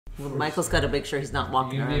Well, Michael's got to make sure he's not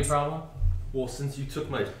walking You gonna around. be a problem? Well, since you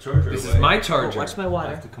took my charger This away, is my charger. Oh, watch my I water.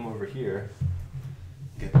 have to come over here,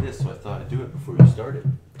 get this, so I thought I'd do it before you started.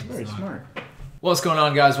 Very smart. What's going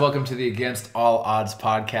on, guys? Welcome to the Against All Odds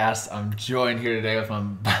podcast. I'm joined here today with my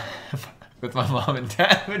with my mom and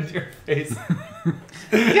dad. With your face.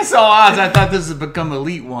 Against all odds, I thought this would become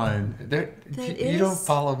elite one. You don't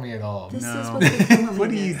follow me at all. This No. is what Become What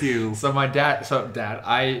do Elite you is. do? So Dad,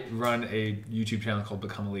 I run a YouTube channel called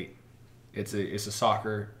Become Elite. It's a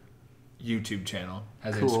soccer YouTube channel.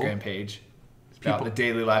 Has an Cool. Instagram page. It's about the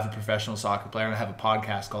daily life of a professional soccer player. And I have a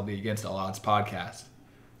podcast called the Against All Odds podcast.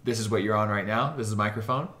 This is what you're on right now. This is a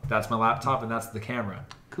microphone. That's my laptop, and that's the camera.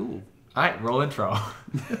 Cool. All right, roll intro.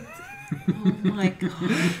 Oh my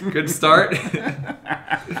god. Good start.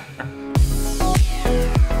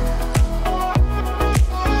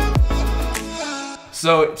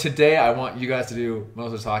 So today I want you guys to do most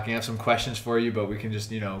of the talking. I have some questions for you, but we can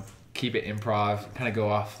just, keep it improv, kind of go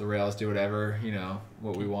off the rails, do whatever,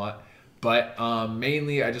 what we want. But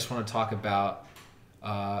mainly I just want to talk about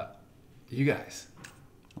you guys.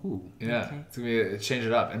 Ooh. Yeah, Okay. it's going to be change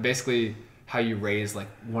it up. And basically how you raise like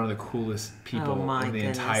one of the coolest people Oh my in the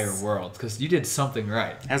goodness. entire world. Because you did something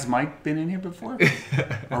right. Has Mike been in here before?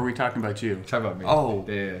 Or are we talking about you? Talk about me. Oh.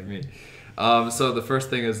 Yeah, me. So the first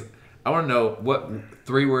thing is, I want to know what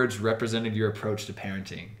 3 words represented your approach to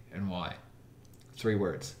parenting and why. 3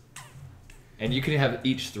 words. And you can have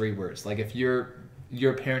each 3 words. Like if your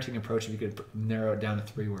parenting approach, if you could narrow it down to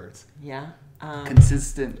 3 words. Yeah.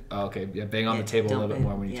 Consistent. Oh, okay, yeah, bang on the table a little bit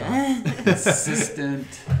more when you talk. Consistent.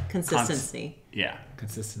 Consistency. Yeah.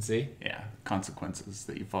 Consistency, Yeah. Consequences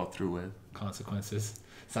that you follow through with. consequences.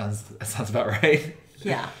 Sounds about right.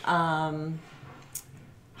 Yeah. High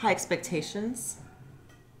expectations.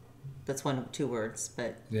 That's 2 words,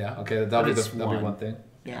 but Yeah, okay, that'll be one. one thing.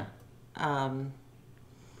 yeah.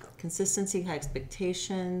 Consistency, high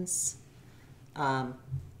expectations.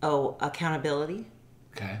 Accountability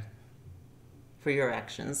Okay. for your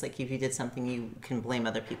actions. Like if you did something, you can blame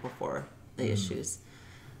other people for the issues.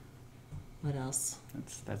 What else?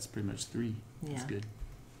 That's pretty much 3. That's Yeah. good.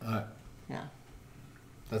 All right. Yeah.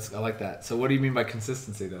 I like that. So what do you mean by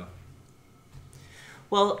consistency, though?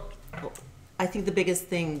 Well, I think the biggest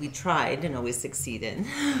thing we tried, and always succeed in,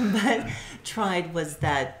 but tried was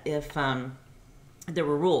that if there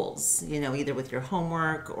were rules, either with your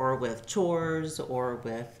homework or with chores or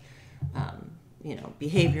with,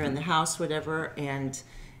 behavior in the house, whatever, and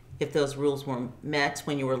if those rules weren't met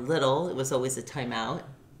when you were little, it was always a timeout,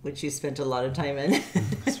 which you spent a lot of time in.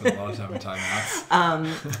 I spent a lot of time in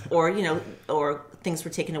timeouts. Or things were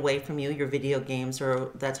taken away from you, your video games or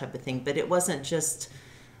that type of thing. But it wasn't just,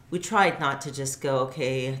 we tried not to just go,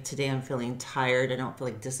 okay, today I'm feeling tired, I don't feel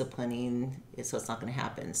like disciplining, so it's not going to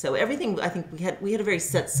happen. So everything, I think we had a very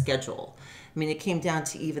set schedule. I mean, it came down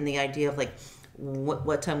to even the idea of like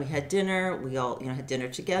what time we had dinner. We all had dinner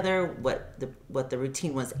together. What the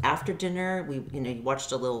routine was after dinner. We you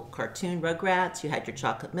watched a little cartoon, Rugrats. You had your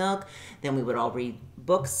chocolate milk. Then we would all read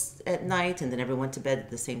books at night, and then everyone went to bed at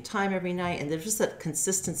the same time every night. And there's just that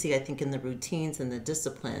consistency, I think, in the routines and the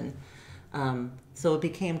discipline. So it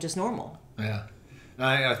became just normal. Yeah. And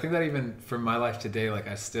I think that even for my life today, like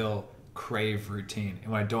I still crave routine.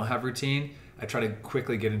 And when I don't have routine, I try to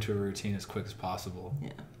quickly get into a routine as quick as possible. Yeah.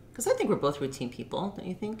 Because I think we're both routine people, don't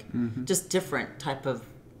you think? Mm-hmm. Just different type of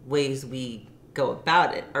ways we go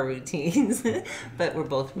about it, our routines. But we're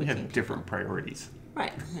both We routine have different priorities.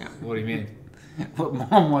 Right, yeah. What do you mean? What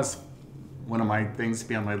Mom wants one of my things to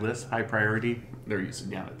be on my list, high priority, they're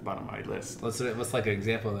usually down at the bottom of my list. What's like an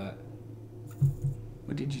example of that?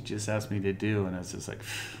 What did you just ask me to do? And I was just like,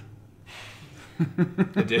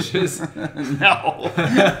 The dishes? no.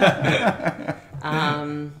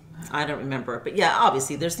 I don't remember. But yeah,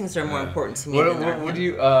 obviously, there's things that are more important to me than What do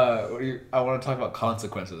you, I want to talk about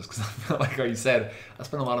consequences, because I feel like you said, I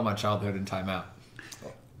spent a lot of my childhood in timeout.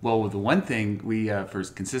 Well, with the one thing, we, for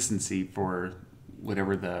consistency for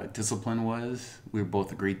whatever the discipline was, we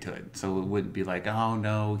both agreed to it. So it wouldn't be like, oh,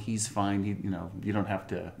 no, he's fine. You don't have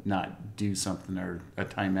to not do something or a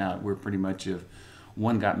timeout. We're pretty much, if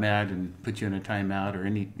one got mad and put you in a timeout or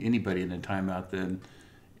anybody in a timeout, then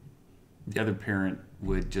the other parent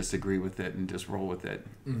would just agree with it and just roll with it.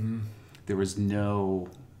 Mm-hmm. There was no,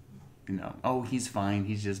 oh, he's fine.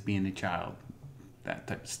 He's just being a child. That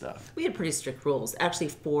type of stuff. We had pretty strict rules. Actually,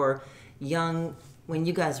 for when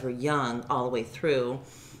you guys were young all the way through,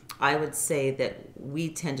 I would say that we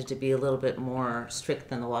tended to be a little bit more strict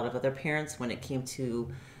than a lot of other parents when it came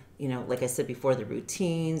to, like I said before, the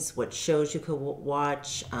routines, what shows you could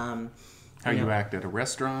watch. How you act at a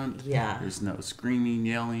restaurant. Yeah. There's no screaming,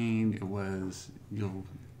 yelling. It was,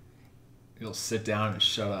 You'll sit down and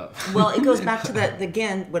shut up. Well, it goes back to that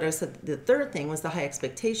again. What I said. The third thing was the high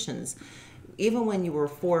expectations. Even when you were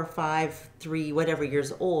 4, 5, 3, whatever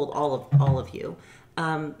years old, all of you,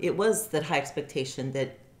 it was that high expectation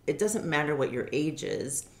that it doesn't matter what your age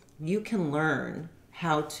is. You can learn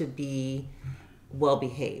how to be well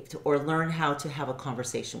behaved, or learn how to have a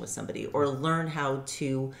conversation with somebody, or learn how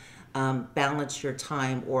to balance your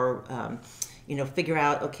time, or figure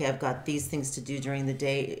out, okay, I've got these things to do during the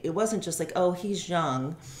day. It wasn't just like, oh, he's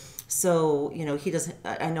young, so he doesn't,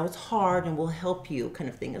 I know it's hard and we'll help you kind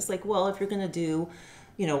of thing. It's like, well, if you're going to do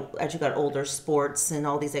as you got older, sports and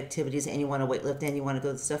all these activities, and you want to weightlift and you want to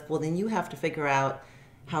go to stuff, well, then you have to figure out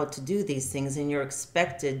how to do these things, and you're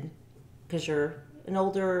expected, because you're an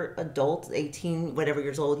older adult, 18, whatever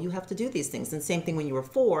years old, you have to do these things. And same thing when you were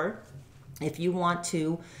 4, if you want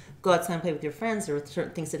to go outside and play with your friends, there were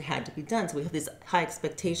certain things that had to be done. So we have these high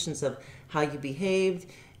expectations of how you behaved,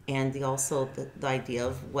 and also the idea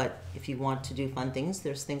of what, if you want to do fun things,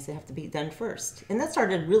 there's things that have to be done first. And that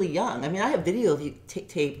started really young. I mean, I have video of you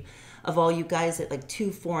tape of all you guys at like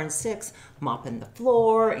 2, 4, and 6 mopping the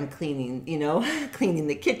floor and cleaning, cleaning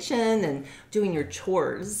the kitchen and doing your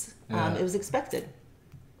chores. Yeah. It was expected.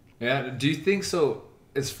 Yeah. Do you think so?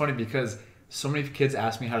 It's funny because so many kids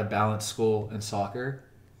ask me how to balance school and soccer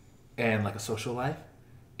and like a social life.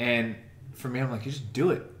 And for me, I'm like, you just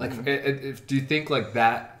do it. Like, do you think like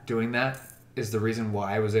that, doing that is the reason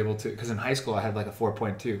why I was able to, because in high school I had like a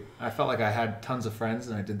 4.2. I felt like I had tons of friends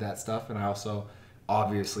and I did that stuff. And I also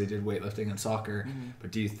obviously did weightlifting and soccer.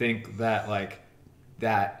 But do you think that like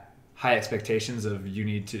that high expectations of you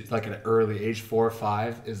need to, like at an early age, 4 or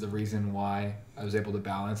 5, is the reason why I was able to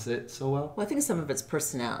balance it so well? Well, I think some of it's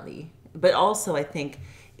personality, but also I think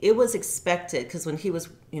it was expected, because when he was,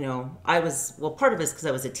 part of it is because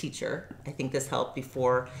I was a teacher. I think this helped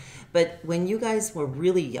before. But when you guys were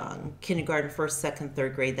really young, kindergarten, 1st, 2nd,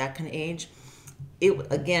 3rd grade, that kind of age, it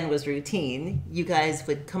again was routine. You guys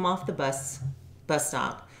would come off the bus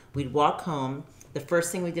stop. We'd walk home. The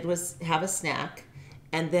first thing we did was have a snack,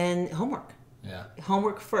 and then homework. Yeah.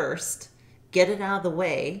 Homework first. Get it out of the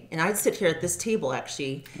way. And I'd sit here at this table,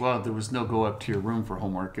 actually. Well, there was no go up to your room for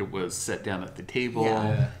homework. It was set down at the table.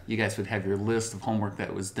 Yeah. You guys would have your list of homework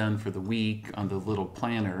that was done for the week on the little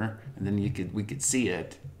planner, and then we could see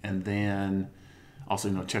it. And then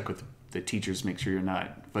also, check with the teachers, make sure you're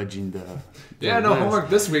not fudging the Yeah, no list. homework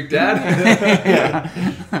this week, Dad.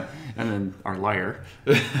 Yeah. And then our liar.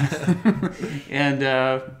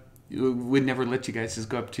 And would never let you guys just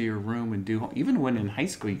go up to your room and do, even when in high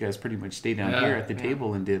school you guys pretty much stayed down here at the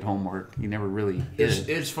table and did homework. You never really did.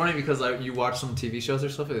 It's funny because you watch some TV shows or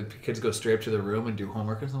stuff, and the kids go straight up to their room and do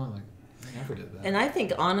homework or something. Like, I never did that. And I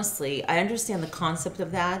think, honestly, I understand the concept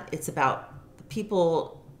of that. It's about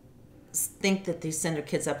people think that they send their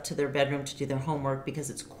kids up to their bedroom to do their homework because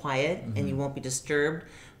it's quiet and you won't be disturbed.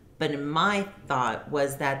 But my thought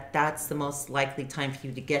was that that's the most likely time for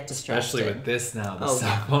you to get distracted. Especially with this now, the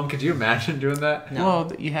cell phone. Could you imagine doing that? No.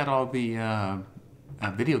 Well, you had all the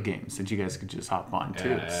video games that you guys could just hop on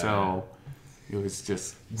too. So it was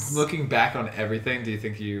just... Looking back on everything, do you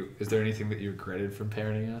think is there anything that you regretted from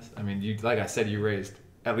parenting us? I mean, like I said, you raised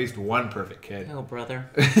at least one perfect kid. Oh, brother.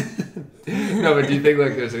 No, but do you think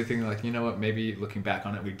like there's anything like, what, maybe looking back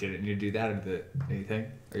on it, we didn't need to do that, or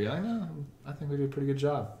anything? Or you're like, no, I think we did a pretty good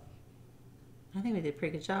job. I think we did a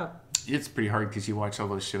pretty good job. It's pretty hard because you watch all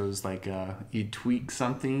those shows like you tweak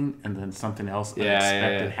something and then something else Yeah.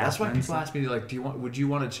 unexpected happens. That's why people ask me like, would you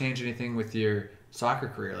want to change anything with your soccer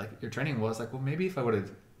career? Like your training was like, well, maybe if I would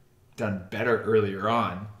have done better earlier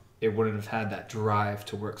on, it wouldn't have had that drive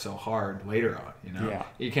to work so hard later on. Yeah.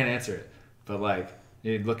 You can't answer it, but like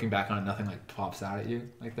looking back on it, nothing like pops out at you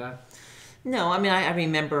like that. No, I mean, I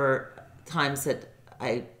remember times that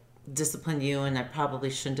I disciplined you and I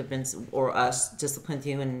probably shouldn't have been, or us disciplined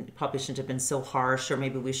you and probably shouldn't have been so harsh, or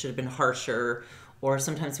maybe we should have been harsher, or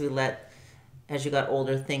sometimes we let, as you got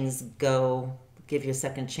older, things go, give you a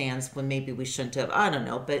second chance when maybe we shouldn't have. I don't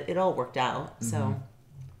know, but it all worked out. So,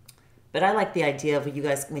 but I like the idea of you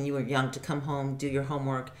guys, when you were young, to come home, do your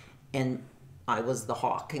homework, and I was the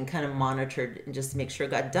hawk and kind of monitored and just to make sure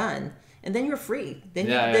it got done. And then you're free.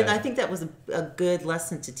 Then I think that was a good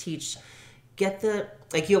lesson to teach. Get the,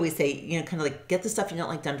 like you always say, kind of like get the stuff you don't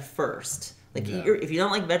like done first. Like if you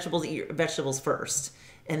don't like vegetables, eat your vegetables first,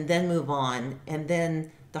 and then move on, and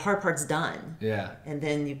then the hard part's done. Yeah. And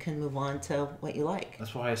then you can move on to what you like.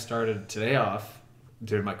 That's why I started today off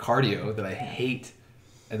doing my cardio that I hate,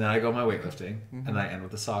 and then I go my weightlifting, and I end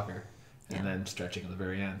with the soccer, and then stretching at the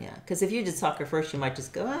very end. Yeah, because if you did soccer first, you might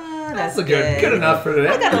just go, that's good enough for today.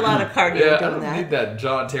 I got a lot of cardio I doing don't that. need that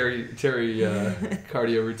John Terry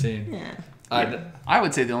cardio routine. Yeah. I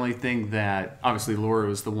would say the only thing that, obviously Laura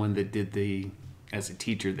was the one that did as a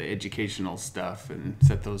teacher, the educational stuff and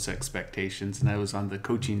set those expectations, and I was on the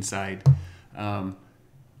coaching side.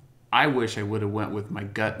 I wish I would have went with my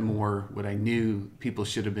gut more, what I knew people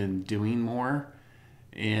should have been doing more.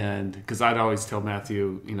 And because I'd always tell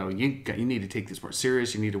Matthew, you need to take this more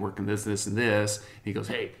serious. You need to work on this, this, and this. And he goes,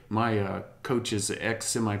 hey, my coach is an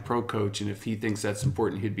ex-semi-pro coach, and if he thinks that's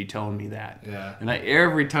important, he'd be telling me that. Yeah. And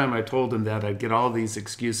every time I told him that, I'd get all these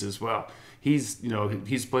excuses. Well, he's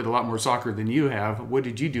played a lot more soccer than you have. What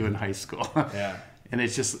did you do in high school? Yeah. And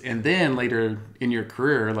it's just, and then later in your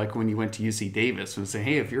career, like when you went to UC Davis, and say,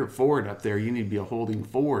 hey, if you're a forward up there, you need to be a holding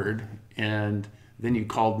forward. And then you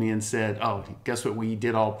called me and said, oh, guess what we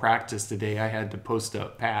did all practice today? I had to post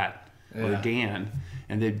up Pat or Dan,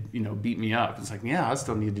 and they'd, beat me up. It's like, yeah, I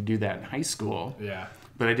still need to do that in high school. Yeah.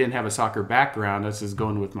 But I didn't have a soccer background. I was just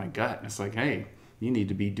going with my gut. And it's like, hey, you need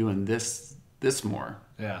to be doing this more.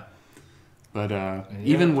 Yeah. But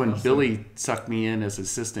even when Billy sucked me in as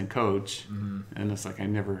assistant coach, and it's like I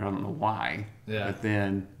don't know why. Yeah. But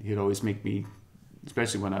then he'd always make me,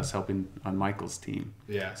 especially when I was helping on Michael's team.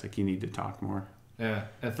 Yeah. It's like you need to talk more. Yeah.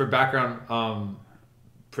 And for background,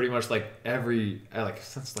 pretty much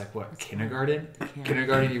since kindergarten? Yeah.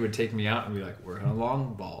 Kindergarten, you would take me out and be like, work on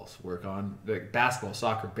long balls, work on basketball,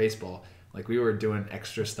 soccer, baseball. Like we were doing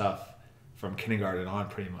extra stuff from kindergarten on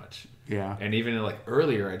pretty much. Yeah. And even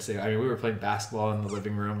earlier, I'd say, we were playing basketball in the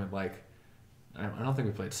living room, and I don't think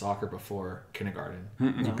we played soccer before kindergarten.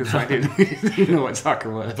 Because I didn't know what soccer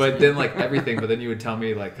was. But then everything, but then you would tell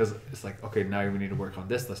me because it's like, okay, now we need to work on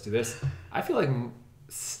this, let's do this. I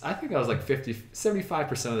think I was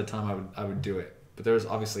 75% of the time I would do it. But there was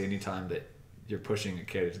obviously any time that you're pushing a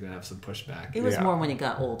kid, it's going to have some pushback. It was more when you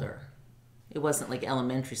got older. It wasn't like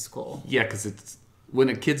elementary school. Yeah, because it's when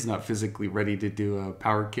a kid's not physically ready to do a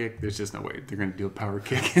power kick, there's just no way they're going to do a power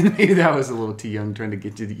kick. And maybe that was a little too young trying to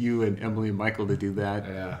get you and Emily and Michael to do that.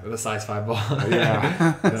 Yeah, with a size 5 ball.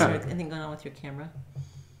 Yeah. Is there anything going on with your camera?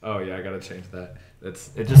 Oh yeah, I got to change that.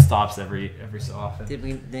 It just stops every so often.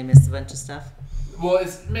 They miss a bunch of stuff? Well,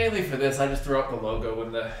 it's mainly for this. I just throw up the logo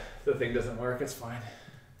when the thing doesn't work. It's fine.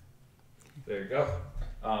 There you go.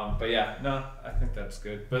 But yeah, no, I think that's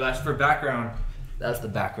good. But that's for background. That's the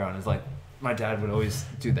background. Is my dad would always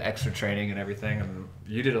do the extra training and everything, and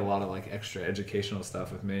you did a lot of extra educational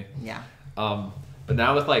stuff with me. Yeah. But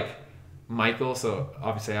now with Michael, so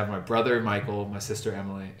obviously I have my brother Michael, my sister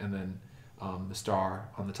Emily, and then the star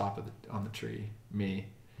on the top on the tree, me.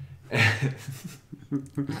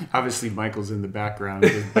 Obviously Michael's in the background.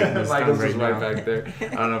 Michael's just right back there.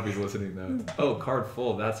 I don't know if he's listening though. Oh, card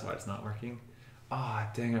full. That's why it's not working. Ah,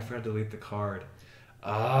 dang! I forgot to delete the card.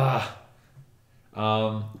 Oh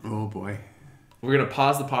boy. We're going to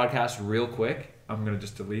pause the podcast real quick. I'm going to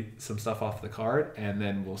just delete some stuff off the card, and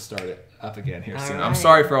then we'll start it up again here soon. Right. I'm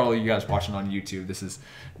sorry for all of you guys watching on YouTube. This is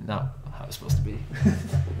not how it's supposed to be.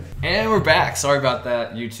 And we're back. Sorry about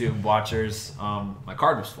that, YouTube watchers. My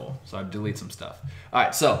card was full, so I delete some stuff. All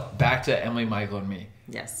right, so back to Emily, Michael, and me.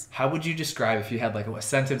 Yes. How would you describe, if you had a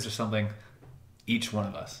sentence or something, each one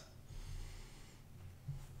of us?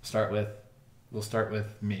 We'll start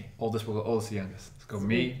with me. Oldest, we'll go oldest to youngest. Let's go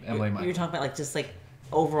me, Emily, Michael. You're talking about just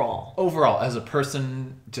overall. Overall, as a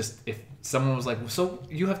person, just if someone was so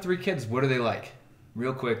you have 3 kids, what are they like?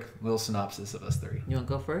 Real quick, little synopsis of us 3. You want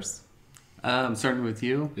to go first? Starting with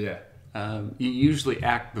you. Yeah. You usually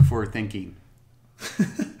act before thinking.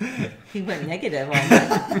 He went negative on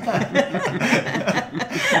that.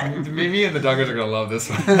 Me and the Duggars are going to love this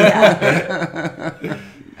one. Yeah.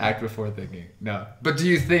 Act before thinking. No. But do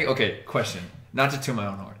you think, okay, question, not to toot my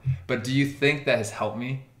own horn, but do you think that has helped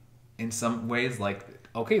me in some ways?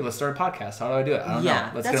 Okay, let's start a podcast. How do I do it? I don't know.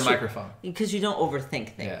 Let's get a microphone. Because you don't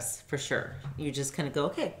overthink things, for sure. You just kind of go,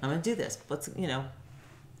 okay, I'm going to do this. Let's,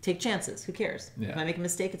 take chances. Who cares? Yeah. If I make a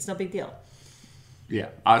mistake, it's no big deal. Yeah,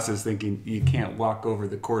 I was just thinking you can't walk over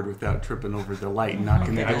the cord without tripping over the light and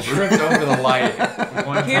knocking it over. I tripped over the light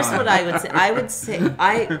one Here's time. what I would say.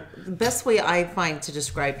 The best way I find to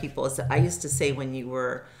describe people is that I used to say when you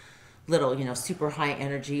were little, super high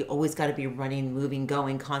energy, always got to be running, moving,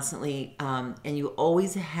 going constantly, and you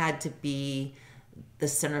always had to be the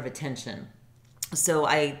center of attention. So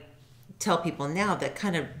I tell people now that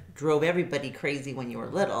kind of drove everybody crazy when you were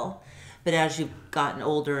little. But as you've gotten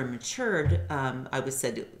older and matured, I always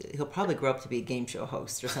said he'll probably grow up to be a game show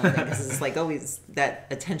host or something. Because it's always that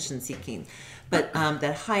attention seeking. But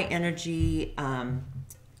that high energy,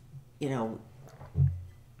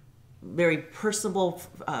 very personable,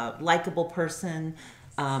 likable person,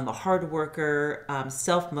 a hard worker,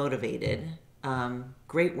 self-motivated,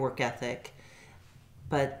 great work ethic,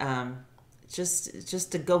 but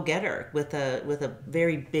just a go-getter with a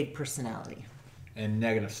very big personality. And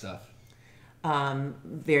negative stuff.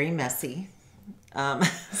 Very messy.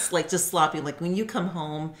 It's like just sloppy. Like when you come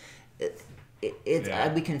home,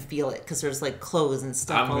 we can feel it because there's like clothes and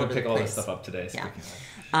stuff I'm all going over to the pick all place. this stuff up today. Speaking of.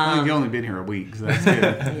 Well, you've only been here a week, so that's good.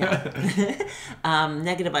 Yeah.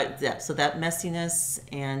 Negative. So that messiness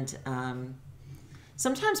and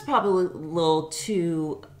sometimes probably a little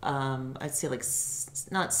too. I'd say like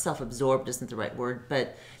not self-absorbed isn't the right word,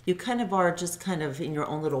 but you kind of are just kind of in your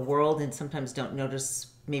own little world and sometimes don't notice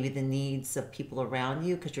maybe the needs of people around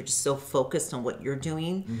you because you're just so focused on what you're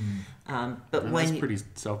doing. But And when that's pretty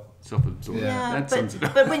self-absorbed. yeah, That sums it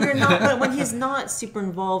up. but when you're not, but when he's not super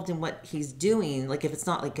involved in what he's doing, like if it's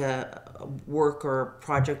not like a work or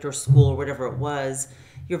project or school or whatever it was,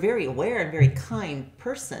 you're very aware and very kind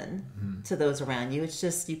person to those around you. It's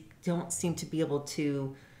just you don't seem to be able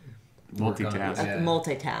to Multitask.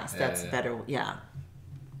 multitask. Yeah, That's yeah. better. Yeah.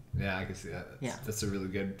 Yeah, I can see that. Yeah. That's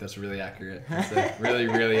really accurate. That's really,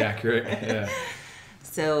 really accurate. Yeah.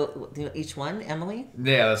 So each one, Emily.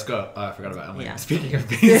 Yeah, let's go. Oh, I forgot about Emily. Yeah. Speaking of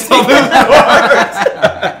things on the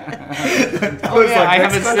I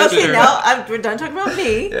have a sister. Okay, now we're done talking about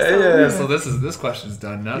me. Yeah. So this question's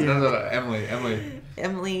done. No, Emily.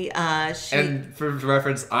 Emily, she. And for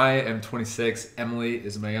reference, I am 26. Emily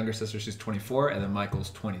is my younger sister. She's 24, and then Michael's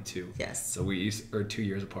 22. Yes. So we are 2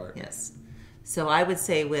 years apart. Yes. So I would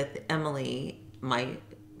say with Emily, my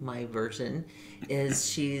version is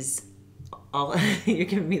she's all you're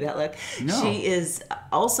giving me that look. No. She is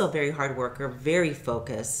also a very hard worker, very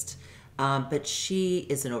focused, but she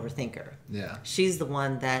is an overthinker. Yeah. She's the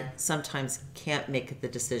one that sometimes can't make the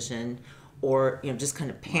decision or just kind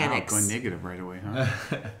of panics. Wow, going negative right away, huh?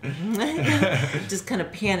 Just kind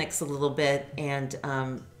of panics a little bit and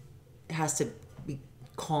has to be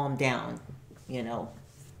calmed down,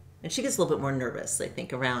 And she gets a little bit more nervous, I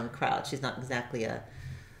think, around crowds. She's not exactly a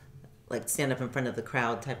like stand up in front of the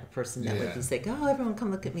crowd type of person that would just like, oh, everyone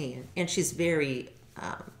come look at me. And she's very,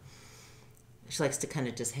 she likes to kind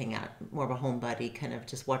of just hang out, more of a homebody, kind of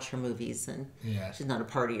just watch her movies, and she's not a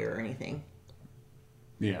partier or anything.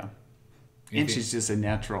 Yeah. And she's just a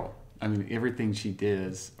natural. I mean, everything she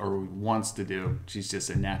does or wants to do, she's just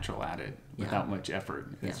a natural at it without much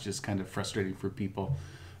effort. It's just kind of frustrating for people.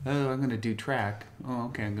 Oh, I'm going to do track. Oh,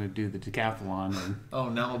 okay, I'm going to do the decathlon. And, Oh,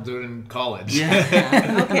 now I'll do it in college.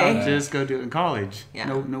 Yeah, okay. I'll just go do it in college. Yeah.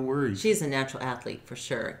 No worries. She's a natural athlete for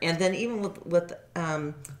sure. And then even with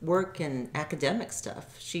work and academic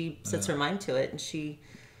stuff, she sets her mind to it and she,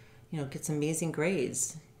 gets amazing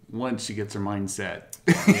grades. Once she gets her mindset.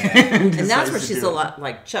 And that's where she's a lot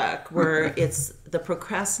like Chuck, where it's the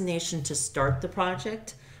procrastination to start the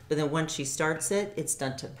project, but then once she starts it, it's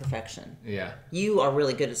done to perfection. Yeah. You are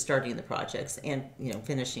really good at starting the projects and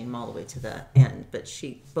finishing them all the way to the end, but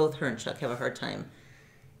both her and Chuck have a hard time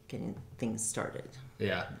getting things started.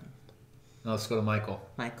 Yeah. Now let's go to Michael.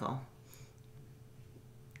 Michael,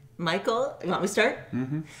 you want me to start?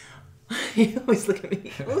 Mm-hmm. You always look at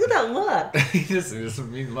me. Look at that look. He just a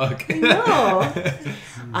mean look. No.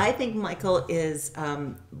 I think Michael is,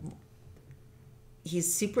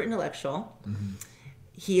 he's super intellectual. Mm-hmm.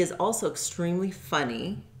 He is also extremely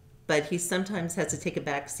funny, but he sometimes has to take a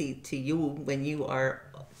back seat to you when you are,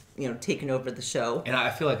 taking over the show. And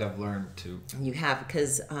I feel like I've learned to You have,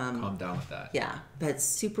 because... calm down with that. Yeah, but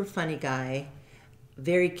super funny guy,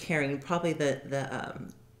 very caring, probably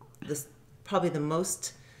probably the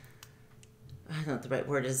most... I don't know what the right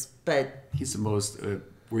word is, but... He's the most,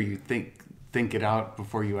 where you think it out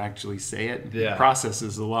before you actually say it. Yeah.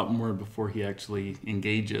 Processes a lot more before he actually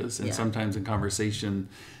engages. And sometimes in conversation,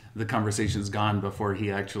 the conversation's gone before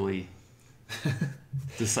he actually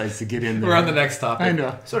decides to get in there. We're on the next topic. I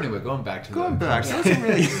know. So anyway, going back. But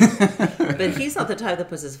he's not the type that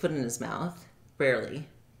puts his foot in his mouth. Rarely.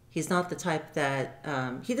 He's not the type that...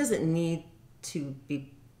 he doesn't need to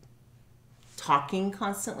be talking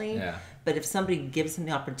constantly. Yeah. But if somebody gives him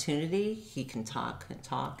the opportunity, he can talk and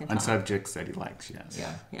talk and talk. On subjects that he likes, yes.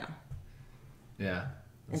 Yeah. Yeah.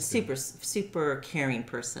 And super caring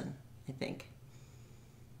person, I think.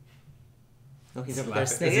 Oh, he's over there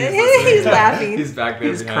singing. He's laughing. He's back there.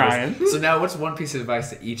 He's behind crying. us. So now what's one piece of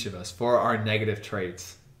advice to each of us for our negative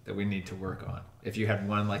traits that we need to work on? If you had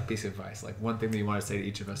one piece of advice, one thing that you want to say to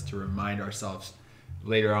each of us to remind ourselves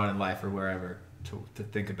later on in life or wherever to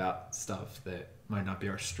think about stuff that might not be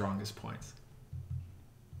our strongest points.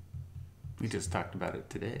 We just talked about it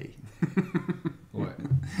today. What?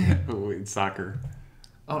 In soccer.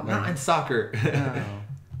 Oh, not in soccer. Oh.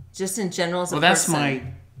 Just in general as a Well, that's person. my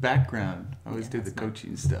background. I always do the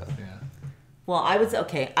coaching stuff. Yeah. Well, I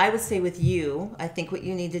would say with you, I think what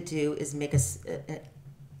you need to do is make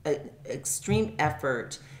a extreme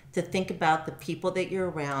effort to think about the people that you're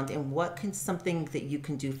around and what can something that you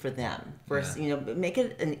can do for them. First, make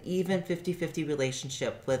it an even 50-50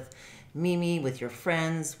 relationship with Mimi, with your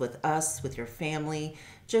friends, with us, with your family.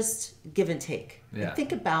 Just give and take. Yeah. And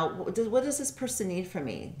think about what does this person need from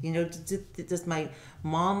me? Does my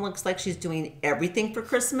mom looks like she's doing everything for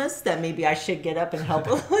Christmas that maybe I should get up and help?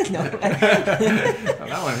 No.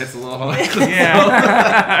 That one hits a little hard.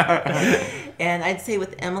 Yeah. And I'd say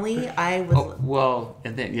with Emily, I would.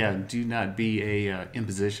 And then do not be a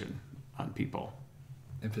imposition on people.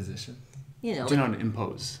 Imposition? Do not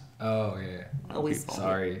impose. Oh yeah. Always. People.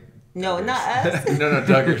 Sorry. No, Duggars. not us. no,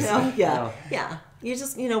 Duggars. No, yeah. You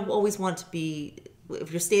just, always want to be,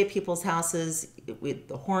 if you stay at people's houses with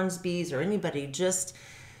the Hornsbys or anybody,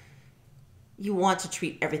 you want to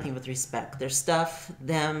treat everything with respect. Their stuff,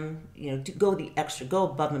 them, go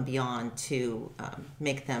above and beyond to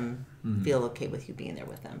make them feel okay with you being there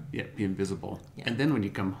with them. Yeah, be invisible. Yeah. And then when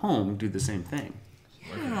you come home, do the same thing.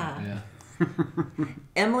 Yeah.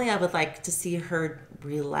 Emily, I would like to see her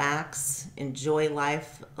relax, enjoy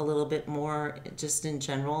life a little bit more, just in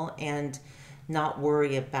general, and not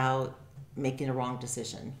worry about making a wrong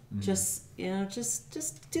decision. Just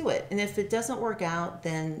do it. And if it doesn't work out,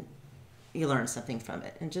 then you learn something from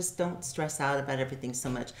it. And just don't stress out about everything so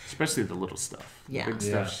much. Especially the little stuff. Yeah. The big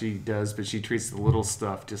stuff she does, but she treats the little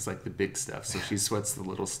stuff just like the big stuff. So she sweats the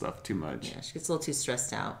little stuff too much. Yeah, she gets a little too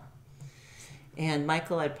stressed out. And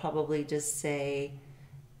Michael, I'd probably just say,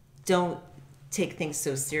 don't take things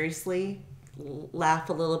so seriously. Laugh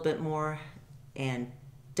a little bit more, and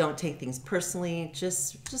don't take things personally.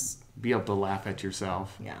 Just be able to laugh at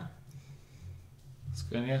yourself. Yeah. That's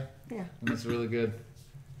good. Yeah. Yeah. That's really good.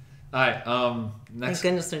 All right. Next. Thank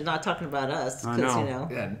goodness they're not talking about us, I because know.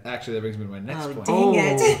 Yeah. Actually, that brings me to my next point. Dang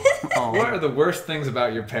it. What are the worst things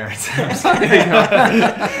about your parents? I'm sorry.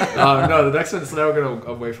 No, the next one is now we're going to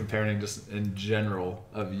go away from parenting, just in general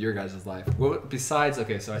of your guys' life. What besides?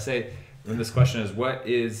 Okay, so I say when this question is what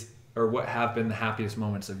have been the happiest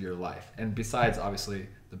moments of your life, and besides obviously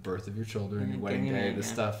the birth of your children, your wedding day, the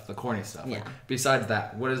stuff, the corny stuff. Yeah. Like, besides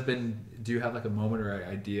that, what has been? Do you have like a moment or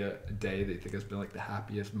a day that you think has been like the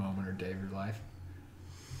happiest moment or day of your life?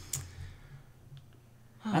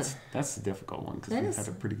 That's a difficult one because That we've is- had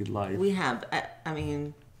a pretty good life. We have. I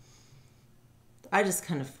mean, I just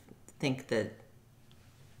kind of think that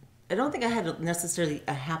I don't think I had necessarily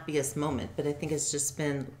a happiest moment, but I think it's just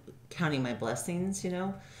been counting my blessings,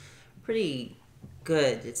 pretty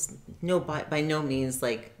good. It's by no means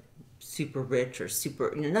like super rich or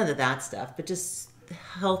super, none of that stuff, but just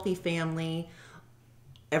healthy family.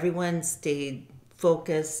 Everyone stayed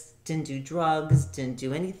focused, didn't do drugs, didn't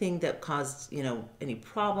do anything that caused, any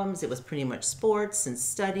problems. It was pretty much sports and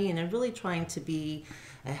studying and really trying to be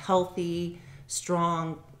a healthy,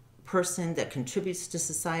 strong person that contributes to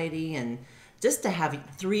society. And just to have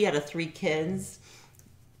 3 out of 3 kids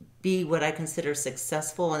be what I consider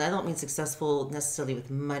successful, and I don't mean successful necessarily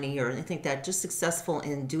with money or anything like that, just successful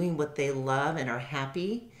in doing what they love and are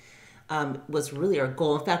happy, was really our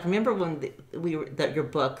goal. In fact, remember when your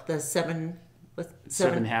book, the seven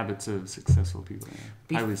Habits of Successful People,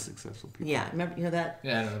 highly successful people. Yeah, remember, that?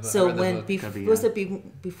 Yeah, I know, So I read when that book. was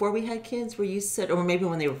it before we had kids, where you said, or maybe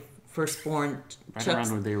when they were first born, Right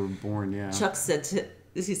around when they were born, yeah. Chuck said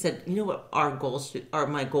he said, what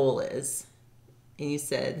my goal is, and you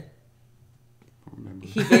said. Remember.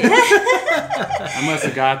 I must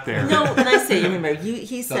have got there. No, when I say remember,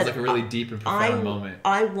 he Sounds said like a really deep and profound moment.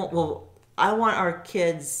 I want our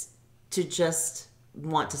kids to just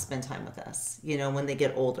want to spend time with us, when they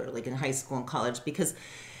get older, like in high school and college, because,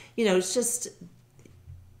 it's just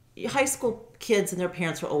high school kids and their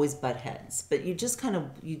parents are always butt heads, but you just kind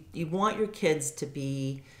of, you want your kids to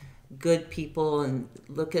be good people and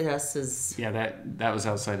look at us as... Yeah, that was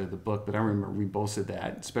outside of the book, but I remember we both said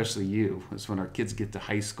that, especially you, was when our kids get to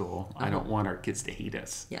high school, I don't want our kids to hate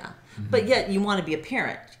us. Yeah. But yet you want to be a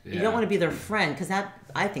parent. You Yeah. don't want to be their friend, because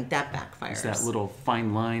I think that backfires. It's that little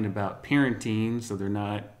fine line about parenting, so they're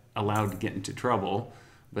not allowed to get into trouble,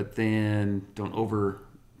 but then don't over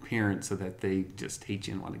parent so that they just hate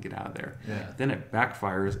you and want to get out of there. Yeah. Then it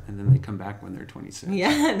backfires, and then they come back when they're 26.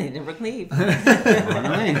 Yeah, they never leave. Run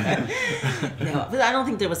away. No, but I don't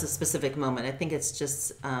think there was a specific moment. I think it's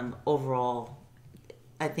just overall,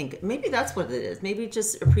 I think maybe that's what it is. Maybe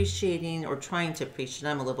just appreciating or trying to appreciate.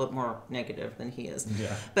 I'm a little bit more negative than he is.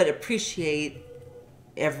 Yeah. But appreciate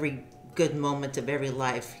every good moment of every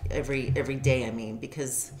life, every day,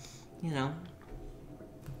 because, Yeah.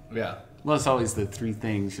 Well, it's always the 3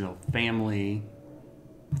 things, family,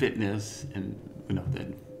 fitness, and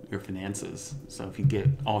then your finances. So if you get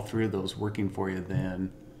all three of those working for you,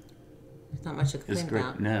 then There's not much to it's complain great.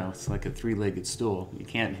 about. No, it's like a three-legged stool. You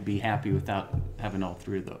can't be happy without having all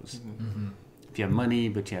three of those. If you have money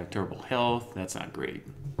but you have terrible health, that's not great.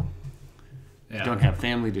 Yeah. You don't have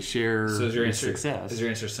family to share So is your answer success. Is your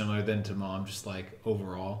answer similar then to mom, just like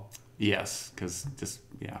overall? Yes, because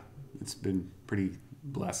it's been pretty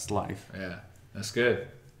blessed life. Yeah, that's good.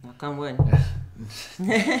 Knock on wood.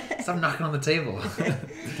 Stop knocking on the table.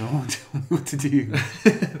 Don't tell me what to do.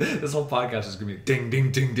 This whole podcast is gonna be ding,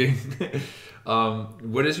 ding, ding, ding.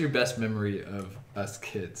 What is your best memory of us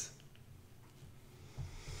kids?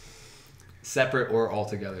 Separate or all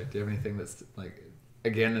together? Do you have anything that's like,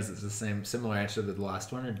 again, is it the similar answer to the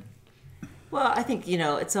last one? Or? Well, I think,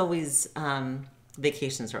 it's always,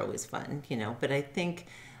 vacations are always fun, but I think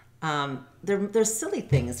they're silly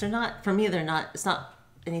things. They're not, for me, it's not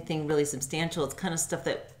anything really substantial. It's kind of stuff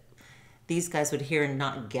that these guys would hear and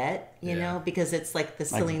not get, you know, because it's like the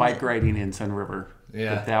silly... Like bike riding in Sun River.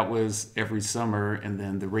 Yeah. But that was every summer, and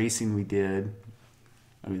then the racing we did,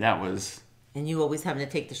 I mean, that was... And you always having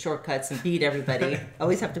to take the shortcuts and beat everybody.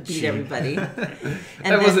 Always have to beat everybody.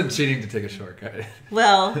 That wasn't cheating to take a shortcut.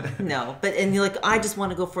 Well, no. And you're like, I just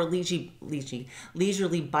want to go for a leisurely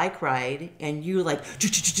bike ride. And you're like,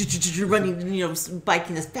 running,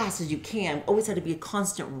 biking as fast as you can. Always had to be a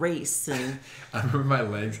constant race. And I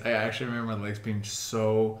actually remember my legs being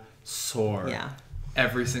so sore. yeah.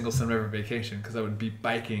 Every single Sun River vacation, because I would be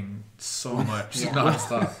biking so much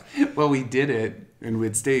nonstop. Well, we did it, and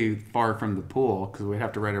we'd stay far from the pool because we'd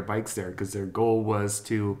have to ride our bikes there because their goal was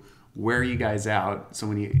to wear you guys out. So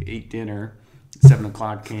when you ate dinner, 7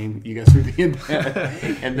 o'clock came, you guys would be in bed,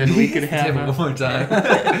 and then we could have one more time.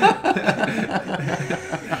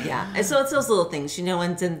 Yeah. And so it's those little things,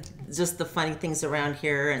 and then just the funny things around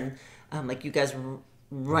here. And like you guys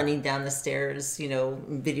running down the stairs,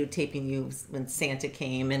 videotaping you when Santa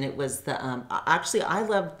came. And it was actually, I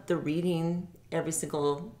loved the reading every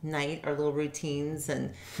single night, our little routines.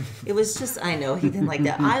 And it was just, I know he didn't like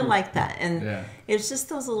that. I like that. And it's just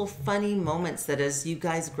those little funny moments that as you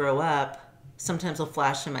guys grow up, sometimes will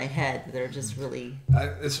flash in my head. They're just really...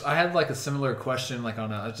 I had like a similar question, like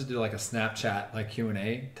I just did like a Snapchat, like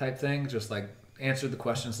Q&A type thing. Just like answer the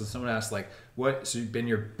questions. So someone asked like, what's been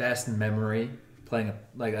your best memory playing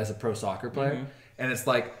as a pro soccer player? And it's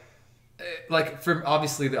like for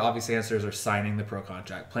obviously the obvious answers are signing the pro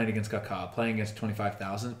contract, playing against Kaká, playing against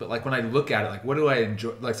 25,000. But like when I look at it, like what do I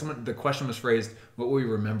enjoy? Like the question was phrased, what will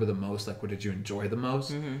you remember the most? Like what did you enjoy the most?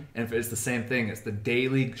 And if it's the same thing, it's the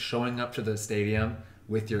daily showing up to the stadium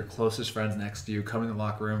with your closest friends next to you, coming in the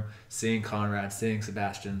locker room, seeing Conrad, seeing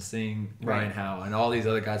Sebastian, seeing Ryan Howe, and all these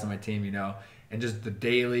other guys on my team, and just the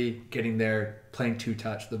daily getting there, playing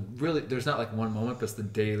two-touch. There's not like one moment, but it's the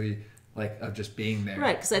daily of just being there.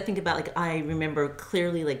 Right, because I think about I remember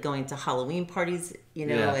clearly going to Halloween parties, in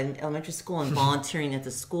elementary school and volunteering at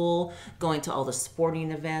the school, going to all the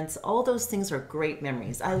sporting events. All those things are great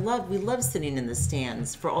memories. We love sitting in the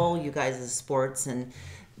stands for all you guys' sports and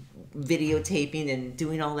videotaping and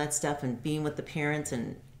doing all that stuff and being with the parents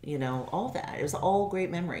and all that. It was all great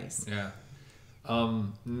memories. Yeah.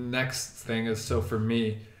 Next thing is, so for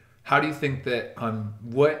me, how do you think that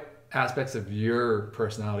what aspects of your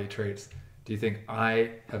personality traits do you think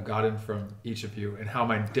I have gotten from each of you, and how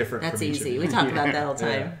am I different That's from each easy. of We you? talk about that all the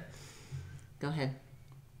time. Yeah. Go ahead.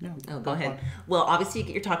 No. Oh, go ahead. Well, obviously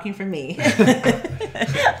you're talking from me. I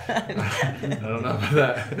don't know about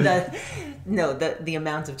that. The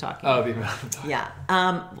amount of talking. Oh, the amount of time. Yeah.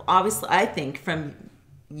 Obviously, I think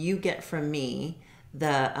you get from me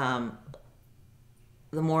the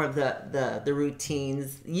more of the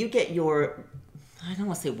routines. You get your, I don't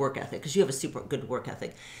want to say work ethic, because you have a super good work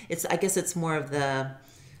ethic. I guess it's more of the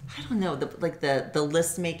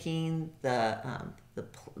list making,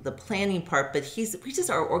 the planning part. But we just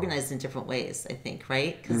are organized in different ways, I think,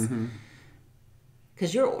 right?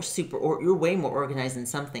 Because you're way more organized in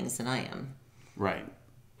some things than I am. Right.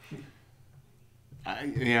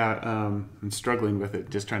 I'm struggling with it,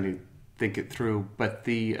 just trying to think it through. But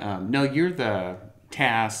you're the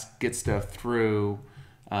task, get stuff through.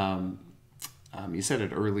 You said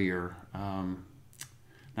it earlier,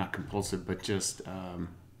 not compulsive, but just,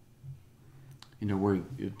 where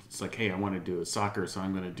it's like, hey, I want to do soccer, so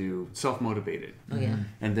I'm going to do self-motivated. Oh, yeah.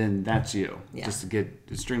 And then that's you. Yeah. Just to get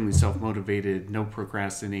extremely self-motivated, no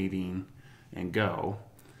procrastinating, and go.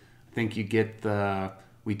 I think you get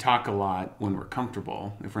we talk a lot when we're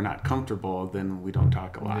comfortable. If we're not comfortable, then we don't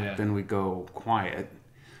talk a lot. Yeah. Then we go quiet.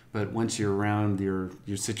 But once you're around your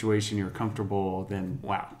situation, you're comfortable, then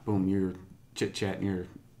wow, boom, you're chit-chatting, you're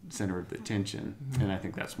center of the attention, and I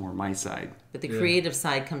think that's more my side. But the creative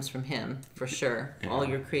side comes from him, for sure. Yeah. All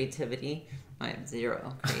your creativity. I have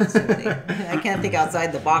zero creativity. I can't think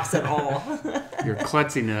outside the box at all. Your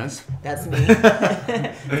klutziness, That's me.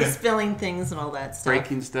 The spilling things and all that stuff.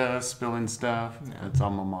 breaking stuff, spilling stuff, that's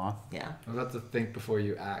all Mama. Yeah, I was about to think before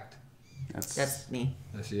you act. that's me.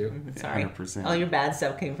 That's you. Sorry. 100%. All your bad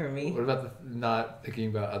stuff came from me. What about the not thinking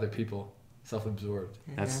about other people? Self-absorbed.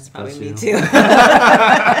 That's probably that's me you. too.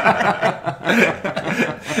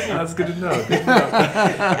 That's good to know. Good to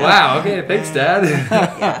know. Wow. Okay. Thanks, Dad.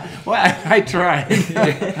 Yeah. Well, I tried.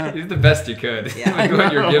 You did the best you could. Yeah. Like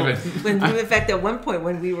what you're given. In fact, at one point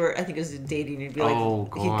when we were, I think it was dating, you'd be like, Oh,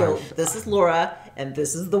 he'd go, gosh. "This is Laura, and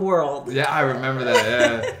this is the world." Yeah, I remember that.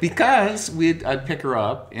 Yeah. Because I'd pick her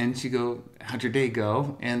up and she'd go, "How'd your day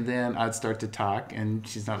go?" And then I'd start to talk and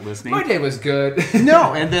she's not listening. My day was good.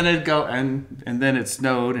 No, and then it'd go, and then it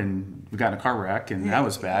snowed and we got in a car wreck and that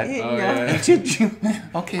was bad. Yeah. Oh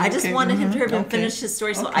yeah. Okay. I just okay, wanted him to hurry and okay. finish his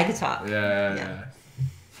story so I could talk. Yeah.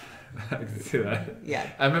 I can see that. Yeah.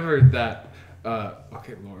 I remember that.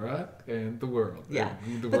 Okay, Laura and the world. Yeah,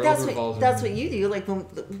 And the but world revolves that's around what you do. Like, where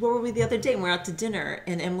were we the other day? We were out to dinner,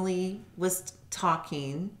 and Emily was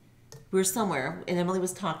talking. We were somewhere, and Emily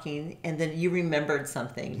was talking, and then you remembered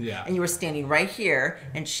something. Yeah. And you were standing right here,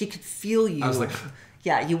 and she could feel you. I was like,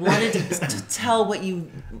 yeah, you wanted to tell what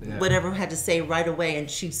you, Yeah. whatever had to say right away, and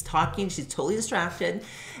she's talking. She's totally distracted,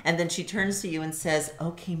 and then she turns to you and says,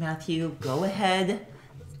 "Okay, Matthew, go ahead,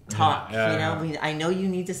 talk. I know you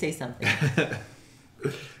need to say something."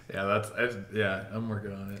 yeah, I'm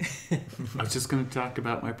working on it. I was just going to talk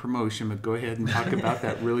about my promotion, but go ahead and talk about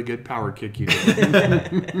that really good power kick you did.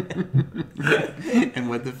 And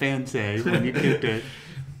what the fans say when you kicked it.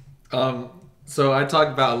 So I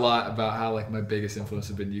talked about a lot about how like my biggest influence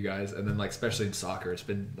have been you guys, and then like especially in soccer, it's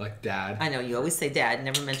been like Dad. I know you always say Dad,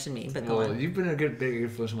 never mention me, but go Well, on. you've been a big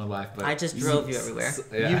influence in my life, but I just drove you everywhere.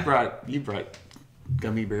 Yeah. You brought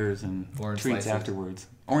gummy bears and Orange treats slices. afterwards.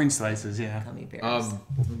 Orange slices, yeah. Gummy bears.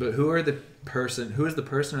 But who is the person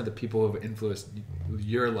or the people who have influenced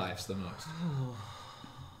your lives the most?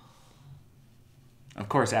 Of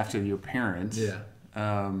course, after your parents. Yeah.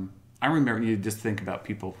 I remember you just think about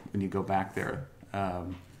people when you go back there.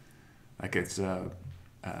 Like it's a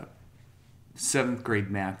 7th grade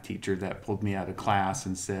math teacher that pulled me out of class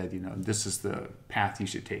and said, this is the path you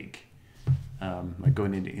should take. Like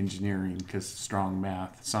going into engineering because strong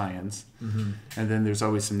math, science. Mm-hmm. And then there's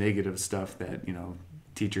always some negative stuff that,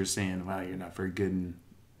 teachers saying, well, you're not very good in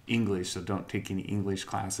English, so don't take any English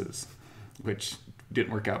classes, which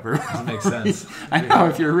didn't work out very well. That makes sense. I know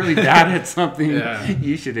if you're really bad at something, Yeah.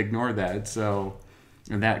 you should ignore that. So,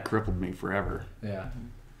 and that crippled me forever. Yeah.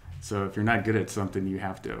 So if you're not good at something, you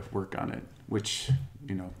have to work on it, which,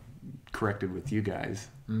 corrected with you guys.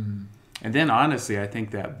 Mm-hmm. And then honestly, I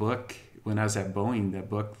think that book, when I was at Boeing, that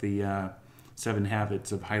book, the 7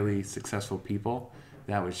 Habits of Highly Successful People,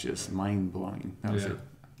 that was just mind-blowing. That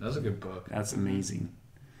was a good book. That's amazing.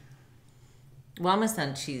 Well, I'm gonna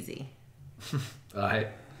sound cheesy. I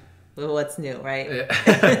Well, what's new, right?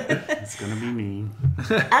 It's going to be me.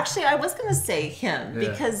 Actually, I was gonna say him Yeah.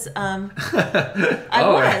 because It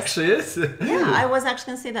actually actually is. yeah, I was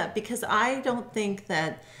actually gonna say that because I don't think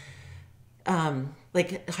that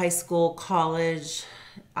like high school, college,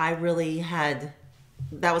 I really had,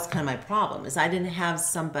 that was kind of my problem, is I didn't have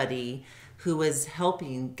somebody who was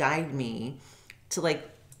helping guide me to like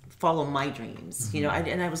follow my dreams, and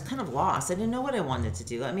I was kind of lost. I didn't know what I wanted to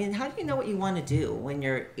do. I mean, how do you know what you want to do when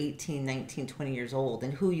you're 18, 19, 20 years old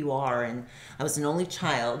and who you are? And I was an only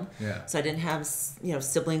child, Yeah. so I didn't have,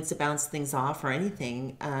 siblings to bounce things off or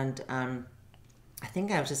anything. And I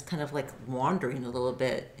think I was just kind of like wandering a little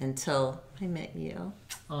bit until I met you.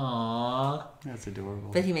 Aww. That's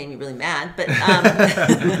adorable. But he made me really mad. But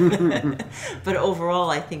but overall,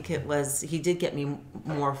 I think he did get me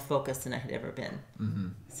more focused than I had ever been. Mm-hmm.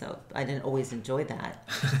 So I didn't always enjoy that.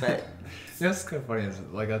 But It's kind of funny. Is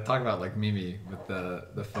like I talk about like Mimi with the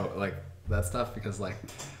like that stuff because like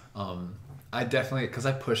I definitely because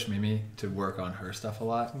I push Mimi to work on her stuff a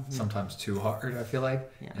lot. Mm-hmm. Sometimes too hard. I feel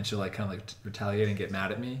like, Yeah. and she'll like kind of like retaliate and get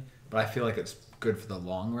mad at me. But I feel like it's good for the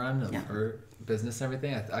long run of Yeah. her business and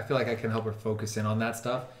everything. I feel like I can help her focus in on that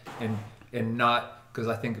stuff and not because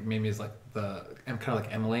I think Mimi is like I'm kind of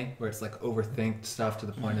like Emily, where it's like overthink stuff to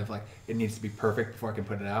the point of like it needs to be perfect before I can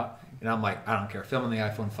put it out. And I'm like, I don't care. Film on the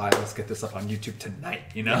iPhone 5. Let's get this up on YouTube tonight.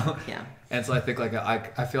 Yeah. And so I think like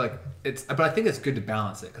I feel like but I think it's good to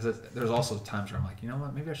balance it because there's also times where I'm like, you know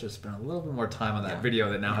what? Maybe I should have spent a little bit more time on that Yeah. video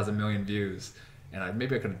that now has 1 million views, and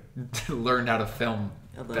maybe I could have learned how to film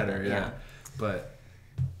A little better. bit, yeah. But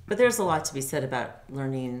But there's a lot to be said about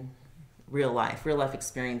learning real life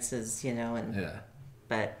experiences, and Yeah.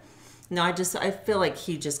 but no, I feel like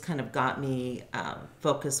he just kind of got me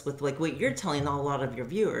focused with like what you're telling a lot of your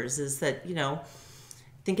viewers is that,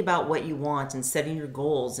 think about what you want and setting your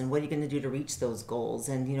goals and what are you going to do to reach those goals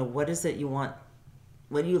and, what is it you want,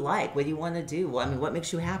 what do you like, what do you want to do? I mean, what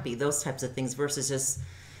makes you happy? Those types of things versus just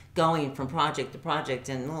going from project to project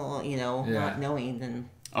and, not knowing. And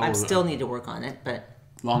I still need to work on it, but...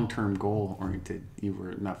 Long-term goal oriented, you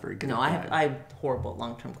were not very good No, at that. I have horrible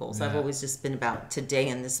long-term goals. Yeah. I've always just been about today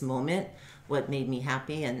and this moment, what made me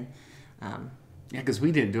happy, and Yeah, because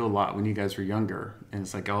we didn't do a lot when you guys were younger, and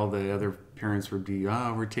it's like all the other parents would be,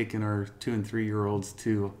 we're taking our 2 and 3 year olds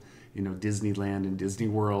to, Disneyland and Disney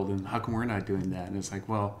World, and how come we're not doing that? And it's like,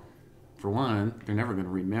 well, for one, they're never going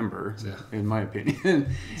to remember, in my opinion. And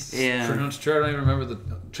It's true. I don't even remember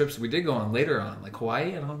the trips we did go on later on, like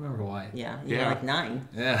Hawaii. I don't remember Hawaii. yeah, you're like 9.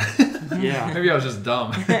 Yeah. yeah, Maybe I was just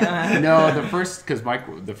dumb. no, the first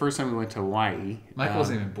time we went to Hawaii, Michael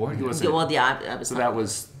wasn't even born He yet. wasn't. Well, yeah, I was. So that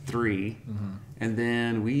was 3, and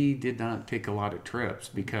then we did not take a lot of trips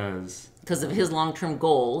because of his long-term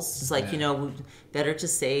goals. It's like, better to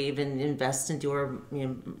save and invest into our,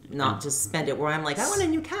 not just spend it. Where I'm like, I want a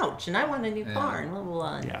new couch and I want a new car and blah,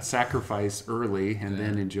 blah, blah. sacrifice early and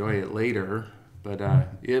then enjoy it later. But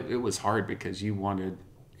it was hard because you wanted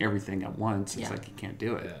everything at once. It's like you can't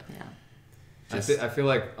do it. Yeah. I feel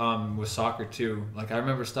like with soccer too, like I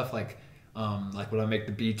remember stuff like when I make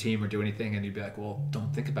the B team or do anything and you'd be like, well,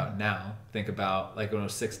 don't think about now. Think about like when I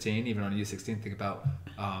was 16, even on U16, think about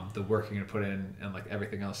the work you're going to put in and like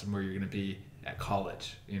everything else and where you're going to be at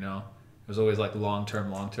college, It was always like long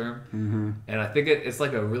term. Mm-hmm. And I think it's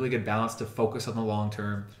like a really good balance to focus on the long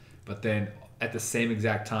term, but then at the same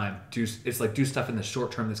exact time, do stuff in the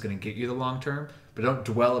short term that's going to get you the long term, but don't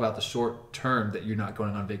dwell about the short term that you're not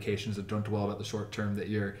going on vacations, or don't dwell about the short term that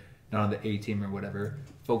you're not on the A team or whatever.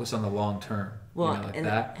 Focus on the long term. Well,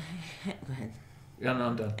 that. Go ahead. Yeah, no,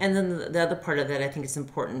 I'm done. And then the other part of that I think is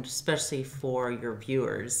important, especially for your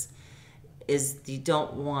viewers, is you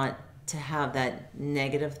don't want to have that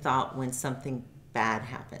negative thought when something bad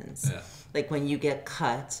happens. Yeah. Like when you get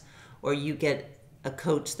cut or you get a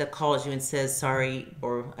coach that calls you and says sorry,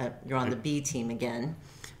 or you're on the B team again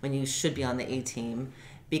when you should be on the A team.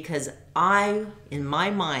 Because in my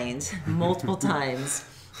mind, multiple times,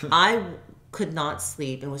 I could not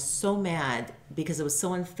sleep and was so mad because it was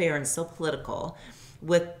so unfair and so political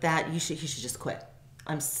with that he should just quit.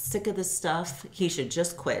 I'm sick of this stuff. He should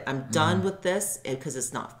just quit. I'm done with this because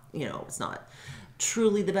it's not, it's not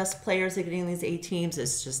truly the best players that are getting these A teams.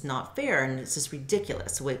 It's just not fair and it's just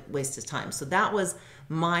ridiculous, waste of time. So that was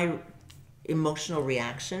my emotional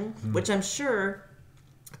reaction, which I'm sure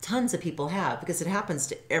tons of people have because it happens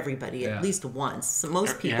to everybody at least once. So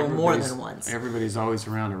most people more than once. Everybody's always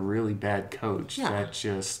around a really bad coach that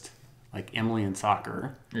just, like Emily in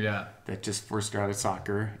soccer, that just forced her out of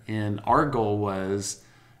soccer. And our goal was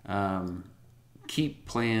keep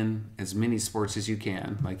playing as many sports as you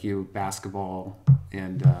can, like you, basketball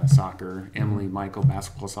and soccer. Emily, Michael,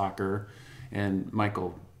 basketball, soccer, and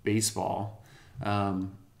Michael, baseball.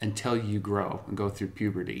 Until you grow and go through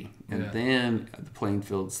puberty. And then the playing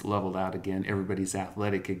field's leveled out again, everybody's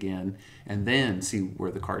athletic again, and then see where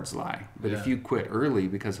the cards lie. But if you quit early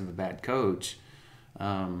because of a bad coach,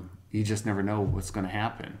 you just never know what's going to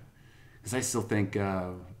happen. Because I still think,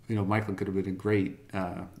 Michael could have been a great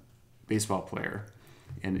baseball player.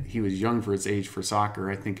 And he was young for his age for soccer.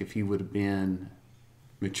 I think if he would have been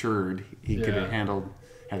matured, he could have had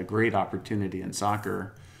a great opportunity in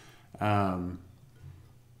soccer.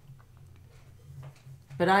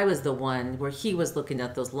 But I was the one where he was looking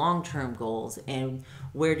at those long-term goals and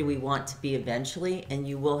where do we want to be eventually, and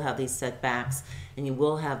you will have these setbacks and you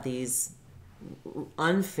will have these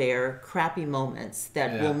unfair, crappy moments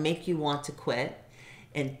that will make you want to quit.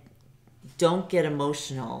 And don't get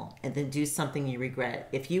emotional and then do something you regret.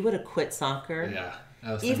 If you would have quit soccer,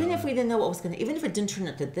 even if we didn't know what was going to, even if it didn't turn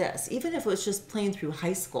into this, even if it was just playing through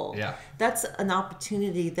high school, that's an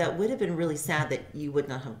opportunity that would have been really sad that you would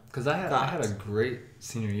not have. Because I had a great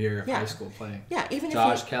senior year of high school playing. Yeah, even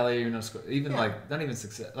Josh Kelly, like not even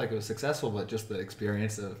success, like it was successful, but just the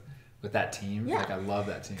experience with that team. Yeah. Like I love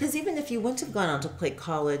that team. Because even if you wouldn't have gone on to play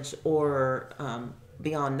college or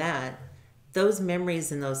beyond that, those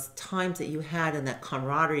memories and those times that you had and that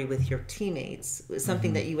camaraderie with your teammates was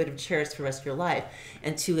something that you would have cherished for the rest of your life.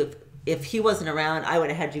 And if he wasn't around, I would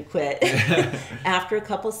have had you quit. After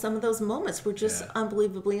some of those moments were just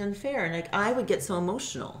unbelievably unfair. And I would get so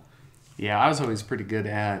emotional. Yeah, I was always pretty good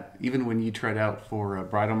at, even when you tried out for a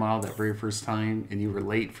bridal mile that very first time and you were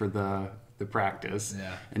late for the the practice,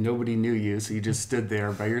 Yeah. and nobody knew you, so you just stood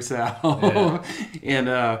there by yourself. Yeah. And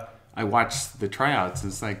I watched the tryouts.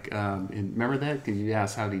 It's like, and remember that? Because you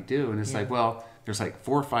asked, how'd he do? And it's like, well, there's like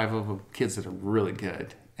 4 or 5 of them kids that are really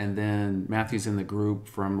good. And then Matthew's in the group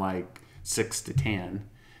from like 6 to 10.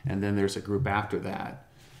 And then there's a group after that.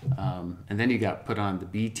 And then you got put on the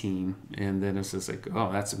B team. And then it's just like,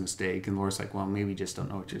 oh, that's a mistake. And Laura's like, well, maybe you just don't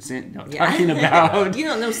know what you're talking about. You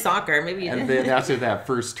don't know soccer. Maybe you And then after that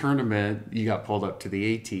first tournament, you got pulled up to the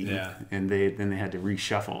A team. Yeah. And then they had to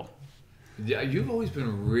reshuffle. Yeah, you've always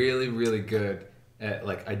been really, really good at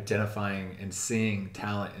like identifying and seeing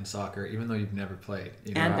talent in soccer, even though you've never played.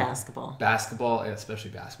 You know? And basketball. Basketball, especially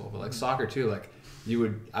basketball, but like soccer too. Like you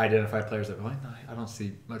would identify players that, well, no, I don't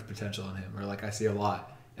see much potential in him, or like I see a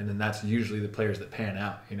lot, and then that's usually the players that pan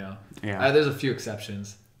out. You know, there's a few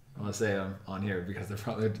exceptions. I want to say them on here because they're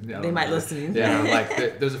probably They might listen. Yeah,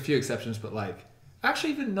 like there's a few exceptions, but like I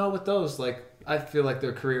actually even know with those like. I feel like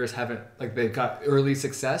their careers haven't, like they've got early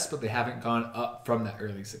success, but they haven't gone up from that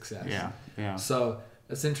early success. Yeah. So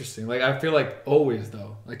that's interesting. Like I feel like always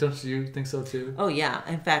though. Like don't you think so too? Oh yeah.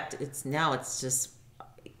 In fact, it's just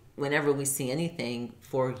whenever we see anything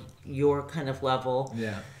for your kind of level.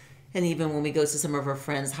 Yeah. And even when we go to some of our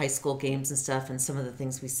friends' high school games and stuff, and some of the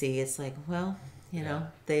things we see, it's like, well, you know,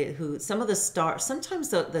 some of the stars,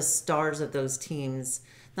 sometimes the stars of those teams.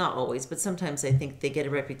 Not always, but sometimes I think they get a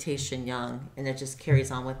reputation young, and it just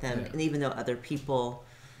carries on with them. Yeah. And even though other people,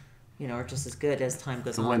 you know, are just as good as time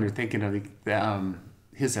goes on. The one you're thinking of,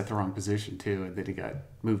 his at the wrong position too, and then he got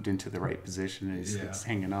moved into the right position, and he's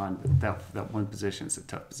hanging on. But that one position is a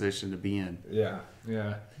tough position to be in. Yeah.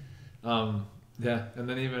 And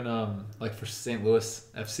then even like for St. Louis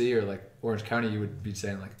FC or like Orange County, you would be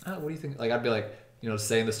saying like, oh, what do you think? Like I'd be like, you know,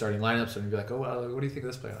 saying the starting lineups, and you'd be like, oh, well, what do you think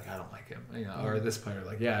of this player? Like, I don't like him, you know, or this player,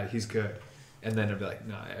 like, yeah, he's good. And then it'd be like,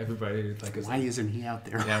 no, everybody like, why isn't he out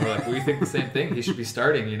there? Yeah, we're like, we think the same thing. He should be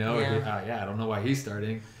starting, you know. Yeah. I don't know why he's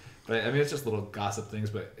starting, but I mean, it's just little gossip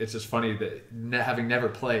things. But it's just funny that having never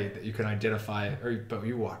played, that you can identify. But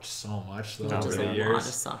you watch so much though, over the years. A lot of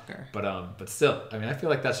soccer. But still, I mean, I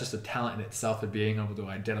feel like that's just a talent in itself of being able to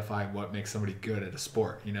identify what makes somebody good at a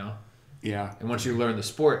sport, you know. Yeah. And once you learn the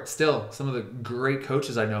sport, still, some of the great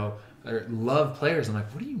coaches I know love players. I'm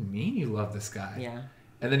like, what do you mean you love this guy? Yeah.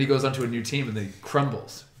 And then he goes onto a new team and then he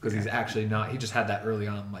crumbles because he's actually not. He just had that early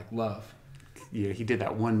on, like, love. Yeah, he did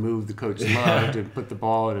that one move the coach loved and put the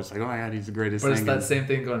ball, and it's like, oh my God, he's the greatest but thing. But it's that same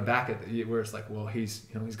thing going back at where it's like, well, he's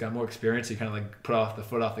got more experience. You kind of like put off the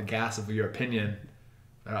foot off the gas of your opinion.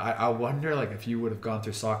 I wonder like if you would have gone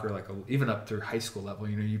through soccer like even up through high school level,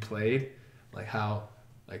 you know, you played, like how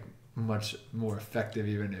like much more effective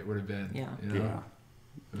even it would have been. Yeah. You know? Yeah.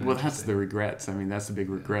 Well, that's the regrets. I mean, that's the big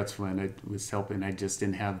regrets when I was helping. I just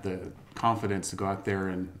didn't have the confidence to go out there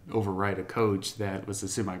and override a coach that was a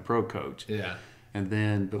semi-pro coach. Yeah. And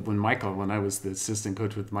then, but when I was the assistant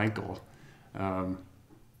coach with Michael,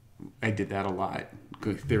 I did that a lot.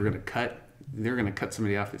 They were going to cut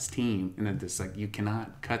somebody off his team, and then it's like, you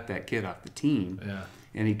cannot cut that kid off the team. Yeah.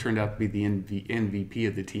 And he turned out to be the MVP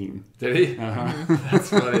of the team. Did he? Uh-huh. That's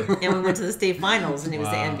funny. And we went to the state finals, and he was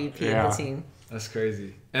the MVP of the team. That's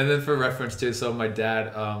crazy. And then for reference too, so my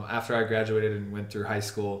dad, after I graduated and went through high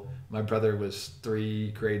school, my brother was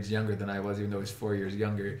 3 grades younger than I was, even though he was 4 years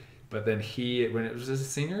younger. But then when it was his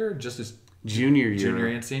senior, just his junior year, junior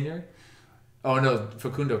and senior. Oh no,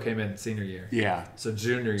 Facundo came in senior year. Yeah. So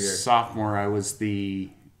junior year. Sophomore, I was the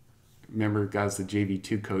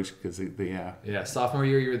JV2 coach because Yeah, sophomore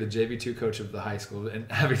year you were the JV2 coach of the high school, and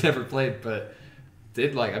having never played, but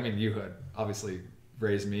you had obviously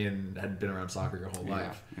raised me and had been around soccer your whole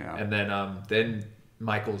life. Yeah. And then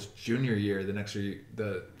Michael's junior year, the next year,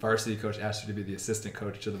 the varsity coach asked you to be the assistant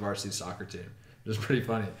coach to the varsity soccer team. It was pretty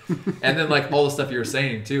funny. And then like all the stuff you were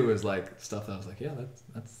saying too was like stuff that I was like, yeah,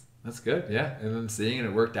 that's good, yeah. And then seeing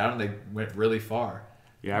it worked out, and they went really far.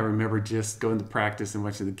 Yeah, I remember just going to practice and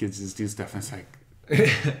watching the kids just do stuff, and it's like,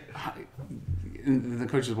 and the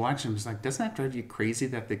coach was watching. Was like, doesn't that drive you crazy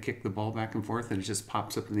that they kick the ball back and forth and it just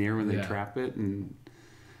pops up in the air when they trap it? And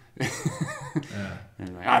and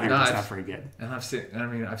like, they're just not very good. And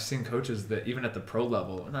I've seen coaches that even at the pro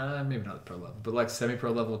level, maybe not the pro level, but like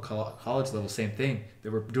semi-pro level, college level, same thing. They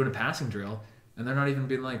were doing a passing drill, and they're not even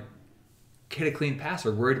being like, get a clean pass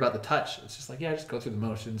or worried about the touch. It's just like, yeah, just go through the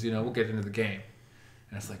motions. You know, we'll get into the game.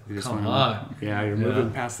 And it's like, come on. Yeah, you're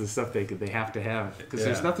moving past the stuff they have to have. Because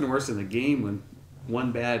there's nothing worse in the game when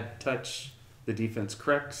one bad touch, the defense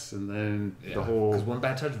corrects, and then the whole... Because one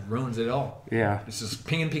bad touch ruins it all. Yeah. It's just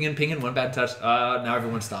pinging, one bad touch. Now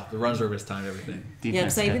everyone stopped. The runs were mistimed, everything. Yeah,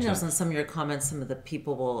 because I even noticed on some of your comments, some of the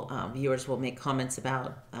people viewers will make comments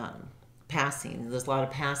about passing. There's a lot of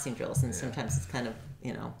passing drills, and sometimes it's kind of,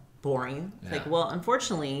 boring. It's like, well,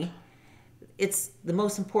 unfortunately, it's the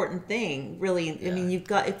most important thing, really. I mean, you've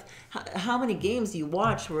got, how many games do you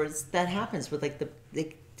watch where that happens, where like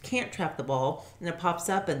they can't trap the ball and it pops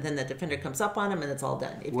up and then the defender comes up on him and it's all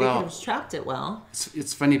done. If they could have trapped it well.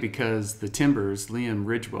 It's funny because the Timbers, Liam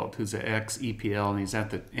Ridgewell, who's an ex-EPL and he's at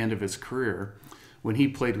the end of his career, when he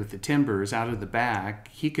played with the Timbers out of the back,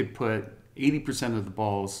 he could put 80% of the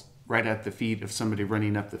balls right at the feet of somebody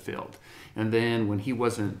running up the field. And then when he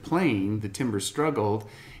wasn't playing, the Timbers struggled,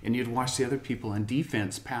 and you'd watch the other people on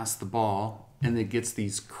defense pass the ball, and it gets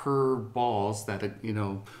these curved balls that,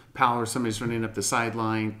 power, somebody's running up the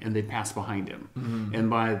sideline, and they pass behind him. Mm-hmm. And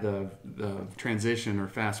by the transition or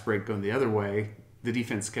fast break going the other way, the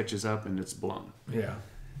defense catches up and it's blown. Yeah.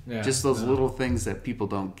 Just those little things that people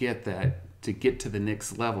don't get, that to get to the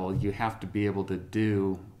next level, you have to be able to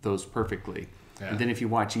do those perfectly. Yeah. And then if you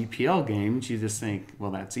watch EPL games, you just think, well,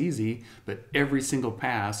 that's easy. But every single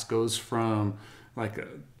pass goes from like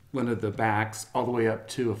one of the backs all the way up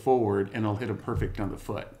to a forward, and it'll hit them perfect on the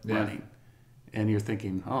foot running. And you're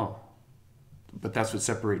thinking, oh, but that's what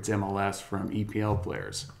separates MLS from EPL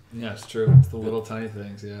players. Yeah, it's true. It's the little tiny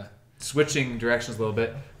things, Switching directions a little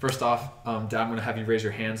bit. First off, Dad, I'm going to have you raise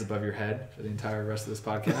your hands above your head for the entire rest of this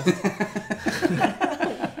podcast.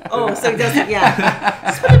 Oh, so he doesn't,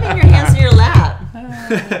 Just put him in your hands in your lap.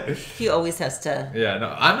 He always has to. Yeah,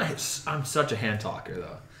 no, I'm such a hand talker,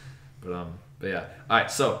 though. But yeah. All right,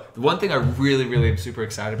 so the one thing I really, really am super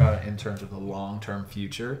excited about in terms of the long-term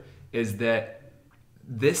future is that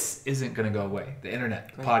this isn't going to go away. The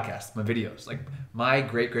internet, podcasts, my videos, like my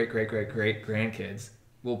great-great-great-great-great-grandkids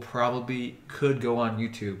could go on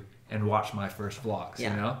YouTube and watch my first vlogs,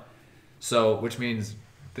 So, which means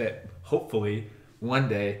that hopefully one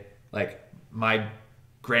day, like my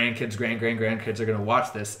grandkids are going to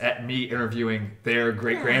watch this at me interviewing their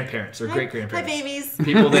great-grandparents or great-grandparents. Hi, babies.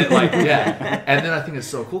 People that And then I think it's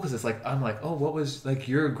so cool because it's like, I'm like, oh, what was like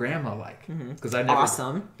your grandma like? Because I never,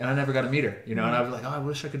 awesome. And I never got to meet her, and I was like, oh, I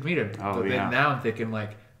wish I could meet her. But then now I'm thinking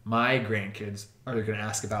like, my grandkids are going to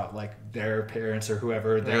ask about like their parents or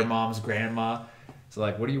whoever, their mom's grandma. So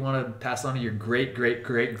like, what do you want to pass on to your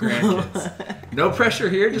great-great-great-grandkids? No pressure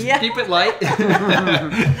here. Just keep it light.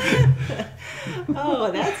 Oh,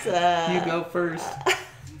 that's You go first,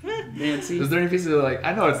 Nancy. Is there any pieces of like?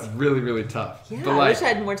 I know it's really, really tough. Yeah, but I wish I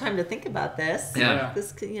had more time to think about this. Yeah.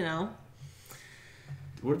 This,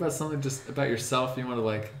 What about something just about yourself? You want to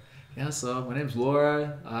like? Yeah, so my name's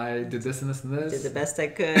Laura. I did this and this and this. Did the best I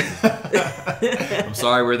could. I'm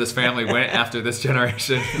sorry where this family went after this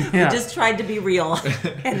generation. We just tried to be real,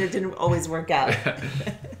 and it didn't always work out.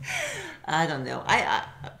 I don't know. I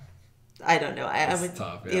don't know. I would.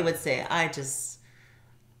 Tough, It would say I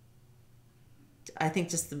think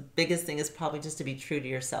just the biggest thing is probably just to be true to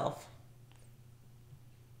yourself.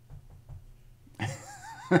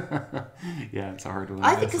 Yeah, it's a hard one.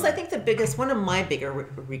 I think the biggest, one of my bigger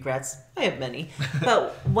regrets, I have many,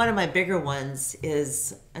 but one of my bigger ones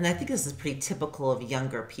is, and I think this is pretty typical of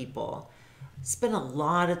younger people, spend a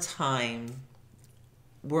lot of time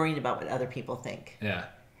worrying about what other people think. Yeah.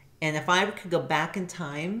 And if I could go back in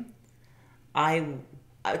time, I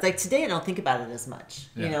like today I don't think about it as much.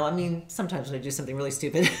 Yeah. I mean, sometimes when I do something really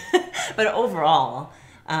stupid, but overall,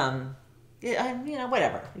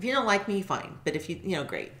 whatever. If you don't like me, fine. But if you,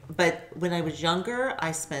 great. But when I was younger,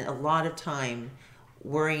 I spent a lot of time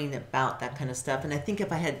worrying about that kind of stuff. And I think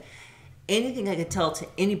if I had anything I could tell to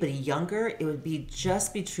anybody younger, it would be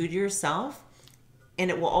just be true to yourself, and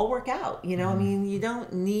it will all work out. I mean, you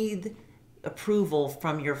don't need approval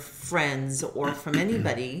from your friends or from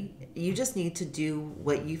anybody. You just need to do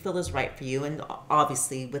what you feel is right for you. And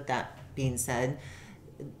obviously, with that being said,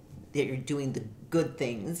 that you're doing the good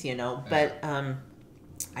things, but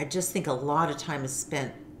I just think a lot of time is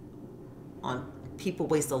spent on, people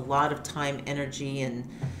waste a lot of time, energy, and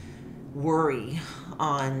worry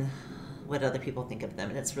on what other people think of them,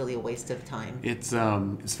 and it's really a waste of time. It's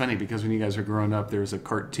funny because when you guys were growing up, there was a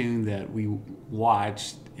cartoon that we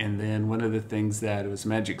watched, and then one of the things that it was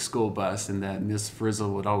Magic School Bus, and that Miss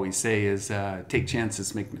Frizzle would always say is, take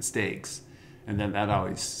chances, make mistakes. And then that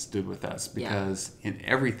always stood with us because in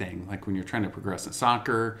everything, like when you're trying to progress in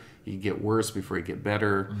soccer, you get worse before you get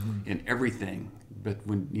better in everything. But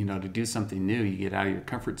when, to do something new, you get out of your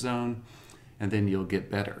comfort zone and then you'll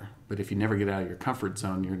get better. But if you never get out of your comfort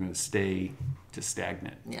zone, you're going to stay just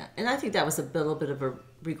stagnant. Yeah. And I think that was a little bit of a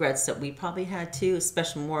regrets that we probably had too,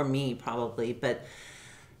 especially more me probably. But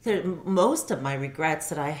most of my regrets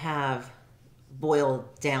that I have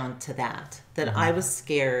boiled down to that I was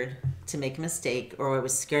scared to make a mistake, or I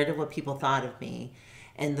was scared of what people thought of me.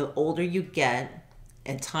 And the older you get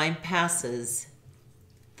and time passes,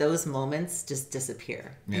 those moments just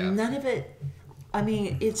disappear. Yeah. And none of it, I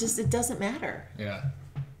mean, it doesn't matter. Yeah.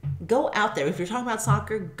 Go out there. If you're talking about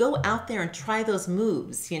soccer, go out there and try those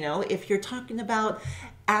moves. If you're talking about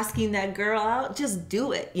asking that girl out, just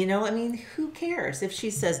do it. I mean, who cares if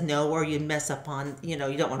she says no, or you mess up on, you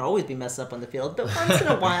don't want to always be messed up on the field, but once in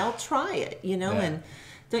a while, try it, and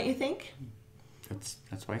don't you think?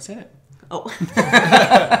 That's why I said it. Oh,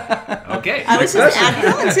 Okay. I was just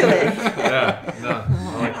adding on to it. Yeah. No,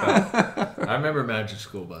 I like that. I remember Magic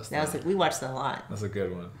School Bus. That was we watched that a lot. That's a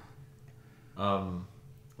good one.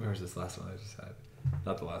 Where was this last one I just had?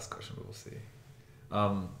 Not the last question, but we'll see.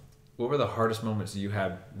 What were the hardest moments you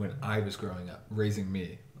had when I was growing up, raising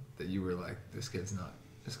me, that you were like, this kid's a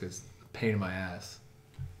pain in my ass?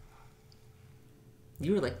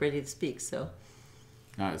 You were like ready to speak, so.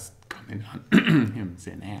 I was commenting on him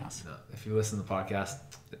saying ass. No, if you listen to the podcast,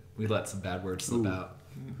 we let some bad words slip out.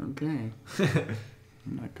 Okay. I'm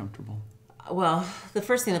not comfortable. Well, the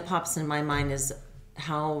first thing that pops in my mind is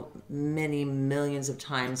how many millions of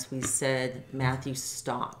times we said, Matthew,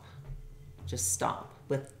 stop. Just stop.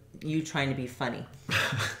 With you trying to be funny.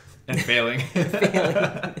 And failing.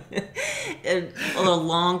 And all the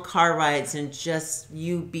long car rides and just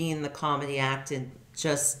you being the comedy act and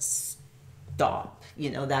just stop.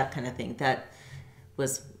 That kind of thing. That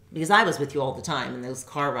was because I was with you all the time in those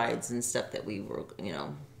car rides and stuff that we were, I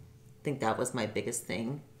think that was my biggest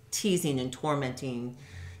thing. Teasing and tormenting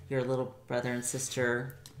your little brother and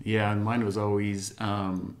sister. Yeah, and mine was always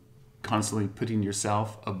constantly putting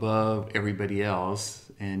yourself above everybody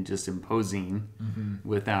else and just imposing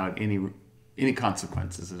without any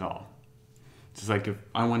consequences at all. Just like if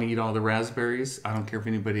I want to eat all the raspberries, I don't care if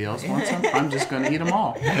anybody else wants them. I'm just going to eat them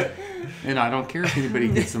all. And I don't care if anybody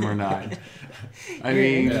gets them or not. I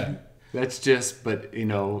mean, that's just, but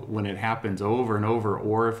when it happens over and over,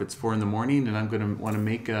 or if it's 4 a.m. and I'm going to want to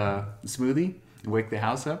make a smoothie and wake the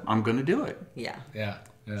house up, I'm going to do it. Yeah. Yeah.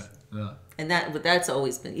 And that's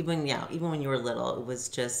always been, even when you were little, it was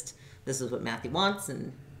just, this is what Matthew wants,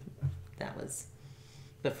 and that was,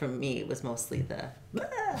 but for me, it was mostly the,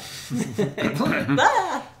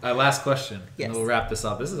 last question. Yes. And we'll wrap this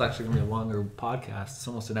up. This is actually going to be a longer podcast. It's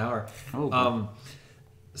almost an hour. Oh.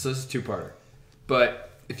 So this is a two-parter.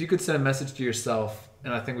 But if you could send a message to yourself,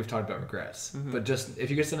 and I think we've talked about regrets, but just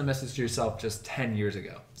if you could send a message to yourself just 10 years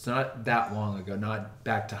ago, so not that long ago, not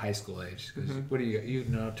back to high school age, because what are you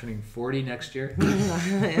now turning 40 next year?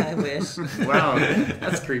 I wish. Wow,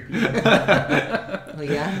 that's creepy. Well,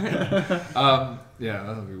 yeah. Yeah,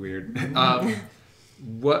 that would be weird.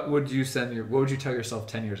 What would you tell yourself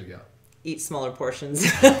 10 years ago? Eat smaller portions.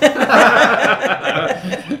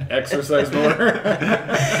 Exercise more.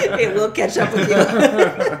 It will catch up with you.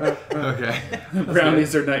 Okay.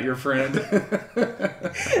 Brownies are not your friend.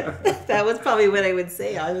 That was probably what I would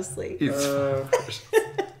say, honestly. Yeah.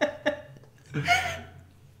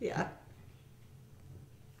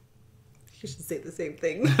 You should say the same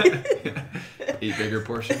thing. Eat bigger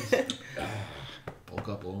portions. Bulk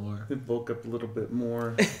up a little more. Bulk up a little bit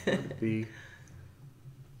more. Would be.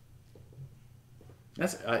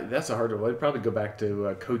 That's a hard one. I'd probably go back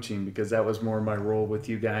to coaching, because that was more my role with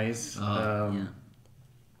you guys.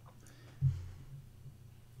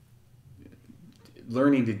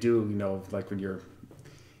 Learning to do, like when you're,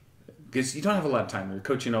 because you don't have a lot of time. You're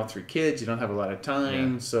coaching all 3 kids. You don't have a lot of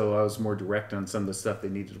time. Yeah. So I was more direct on some of the stuff they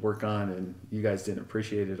needed to work on, and you guys didn't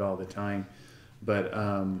appreciate it all the time. But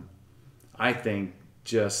I think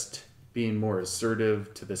just being more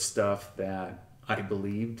assertive to the stuff that I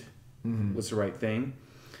believed was the right thing.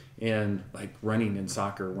 And like running in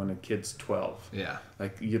soccer when a kid's 12. Yeah.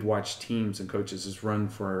 Like you'd watch teams and coaches just run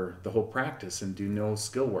for the whole practice and do no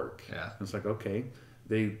skill work. Yeah. It's like, okay,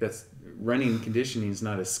 that's running and conditioning is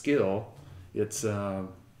not a skill. It's so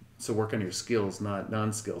work on your skills, not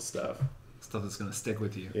non-skill stuff. Stuff that's going to stick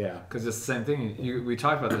with you. Yeah. Because it's the same thing. We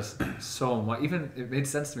talked about this so much. Even it made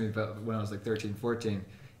sense to me about when I was like 13, 14.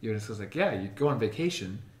 You just was like, yeah, you go on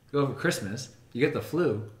vacation, go over Christmas, you get the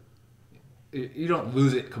flu. You don't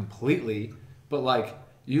lose it completely, but like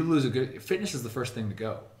you lose a good. Fitness is the first thing to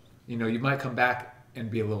go. You might come back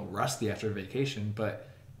and be a little rusty after a vacation, but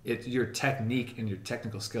your technique and your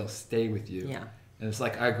technical skills stay with you. Yeah. And it's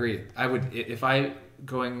like, I agree. I would, if I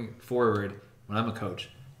going forward when I'm a coach,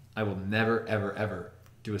 I will never ever ever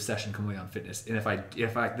do a session completely on fitness. And if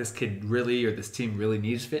this kid really or this team really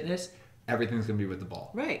needs fitness, everything's going to be with the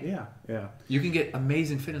ball. Right. Yeah, yeah. You can get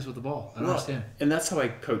amazing fitness with the ball. I don't understand. And that's how I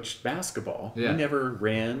coached basketball. Yeah. We never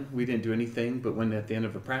ran. We didn't do anything. But when at the end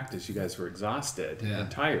of a practice, you guys were exhausted and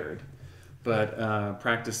tired, But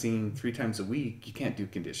practicing 3 times a week, you can't do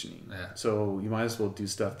conditioning. Yeah. So you might as well do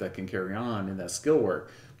stuff that can carry on in that skill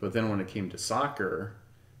work. But then when it came to soccer,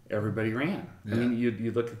 everybody ran. Yeah. I mean,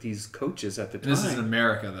 you look at these coaches at the time. This is in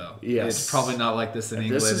America, though. Yes. It's probably not like this in And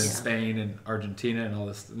England this and is- Spain and Argentina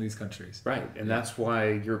and these countries. Right, and that's why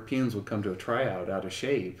Europeans would come to a tryout out of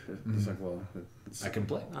shape. It's like, well, I can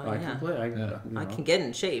play. Oh, I yeah. can play. Yeah. You I know. can get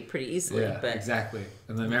in shape pretty easily, Yeah, but exactly.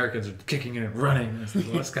 And the Americans are kicking in and running. It's like,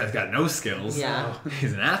 well, this guy's got no skills. Yeah.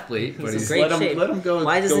 He's an athlete, but He's he's great let shape. him go.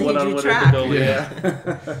 Why doesn't go he on do whatever track? go, Yeah.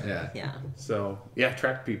 yeah. yeah. yeah. So yeah,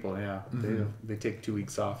 track people. Yeah, they take 2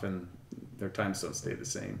 weeks off and their times don't stay the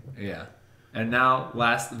same. Yeah. And now,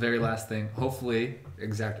 very last thing, hopefully,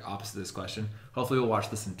 exact opposite of this question, hopefully we'll watch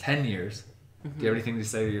this in 10 years. Do you have anything to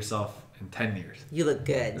say to yourself in 10 years? You look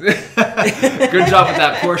good. Good job with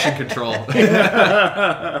that portion control. This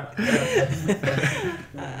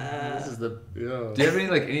is the Do you have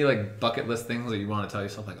any bucket list things that you want to tell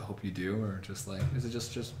yourself, like, I hope you do, or just like, is it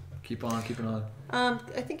just keep on keeping on? I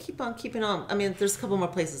think keep on keeping on. I mean, there's a couple more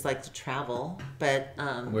places like to travel, but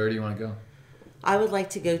Where do you want to go? I would like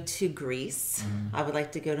to go to Greece. I would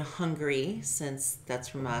like to go to Hungary, since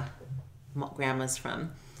that's where my grandma's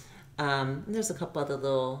from. And there's a couple other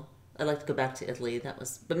little. I'd like to go back to Italy.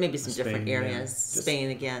 But maybe some different Spain, areas. yeah. Spain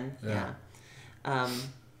again, Yeah. yeah.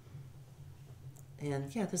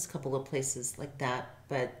 And yeah, there's a couple of places like that.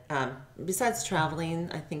 But besides traveling,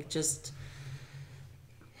 I think just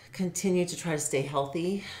continue to try to stay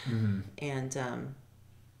healthy and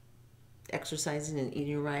exercising and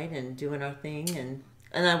eating right and doing our thing.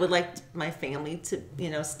 And I would like my family to,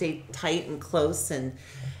 stay tight and close and,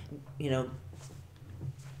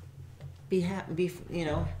 be happy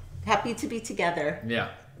to be together. Yeah.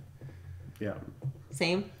 yeah.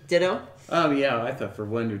 Same? Ditto? Yeah. I thought for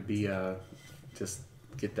one it would be just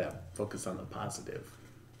get that focus on the positive.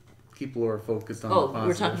 Keep Laura focused on the positive.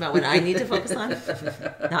 We're talking about what I need to focus on?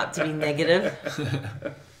 Not to be negative.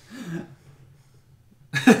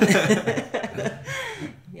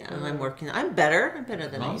 Yeah, I'm working. I'm better. I'm better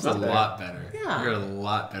than I Mom's used a to be. lot better. Yeah. You're a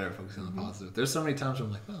lot better at focusing on the positive. There's so many times where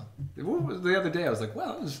I'm like, oh, what was the other day? I was like,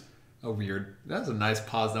 wow, that was that's a nice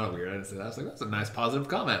positive. Not weird. I didn't say that. I was like, that's a nice positive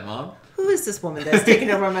comment, Mom. Who is this woman that's taking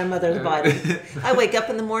over my mother's body? I wake up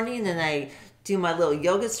in the morning and I do my little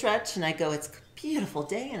yoga stretch and I go, it's a beautiful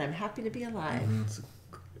day and I'm happy to be alive.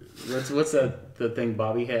 What's the thing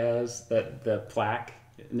Bobby has, that plaque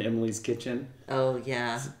in Emily's kitchen? Oh,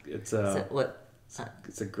 yeah. It's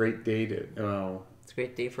It's a great day to a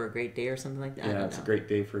great day for a great day or something like that. I yeah, don't it's know. a great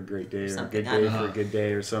day for a great day, or a Something, good I day don't for a know. good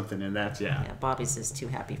day, or something, and that's Yeah, Bobby's just too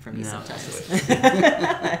happy for me No. sometimes.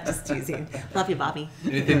 Just teasing. Love you, Bobby.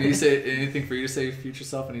 Anything for you to say future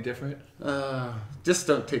self any different? Just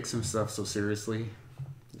don't take some stuff so seriously.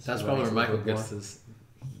 That's probably where Michael More. gets his.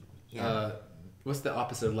 Yeah. What's the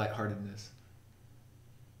opposite of lightheartedness?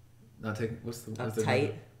 Not taking. What's the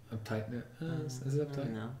Uptight? Uptight. Is it I don't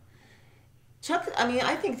uptight? know. Chuck, I mean,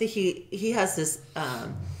 I think that he has this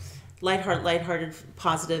lighthearted,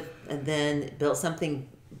 positive, and then something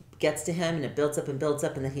gets to him, and it builds up, and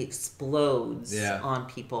then he explodes on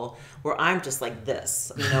people. Where I'm just like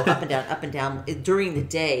this, up and down during the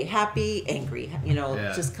day, happy, angry,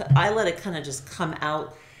 just I let it kind of just come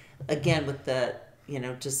out again with the,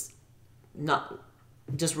 just not.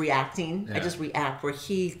 Just reacting. Yeah. I just react, where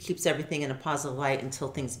he keeps everything in a positive light until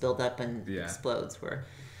things build up and explodes.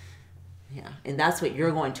 And that's what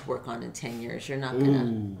you're going to work on in 10 years. You're not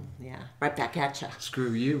gonna, right back at you.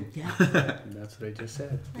 Screw you. Yeah. That's what I just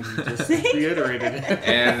said. You just reiterated it.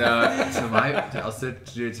 And I'll say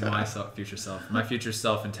to my future self. My future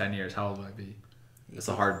self in 10 years. How old will I be? That's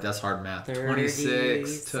hard math.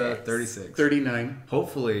 26 to 36. 39.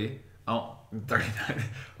 Hopefully, 39.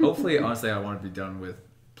 Hopefully, honestly, I want to be done with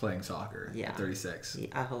playing soccer at 36. Yeah,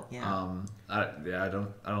 I hope. Yeah. I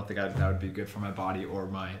don't think that would be good for my body or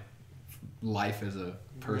my life as a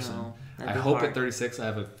person. No, I hope at 36 I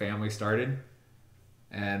have a family started,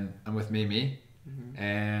 and I'm with Mimi,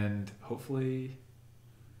 and hopefully,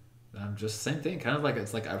 I'm just same thing. Kind of like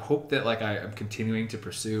it's like I hope that I'm continuing to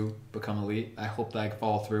become elite. I hope that I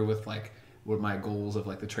follow through with what my goals of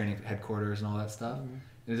the training headquarters and all that stuff.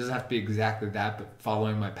 It doesn't have to be exactly that, but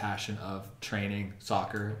following my passion of training,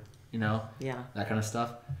 soccer, that kind of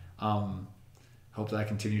stuff. Hope that I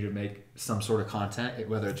continue to make some sort of content,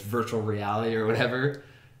 whether it's virtual reality or whatever.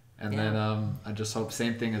 And then I just hope,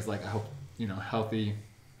 same thing as I hope, healthy,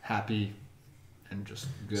 happy, and just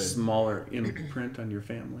good. Smaller imprint on your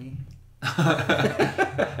family.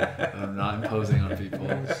 I'm not imposing on people.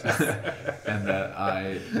 And that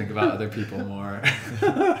I think about other people more. All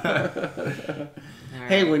right.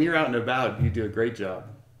 Hey, when you're out and about, you do a great job.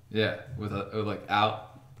 Yeah, with like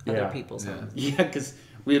out. Other people's Yeah. homes. Yeah, because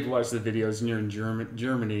we had watched the videos, and you're in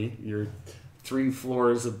Germany. You're 3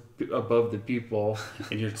 floors above the people,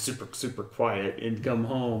 and you're super, super quiet. And come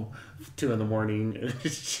home 2 a.m. and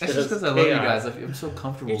it's That's just because I love you chaos. guys. I'm so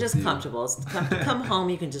comfortable. You're just with you. comfortable. Come home,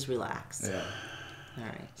 you can just relax. Yeah. All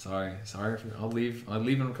right. Sorry. I'll leave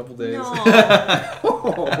in a couple days. No.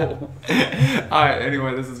 All right.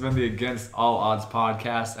 Anyway, this has been the Against All Odds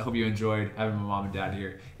podcast. I hope you enjoyed having my mom and dad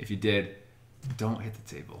here. If you did, don't hit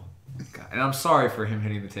the table. God. And I'm sorry for him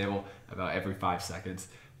hitting the table about every 5 seconds.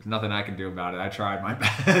 There's nothing I can do about it. I tried my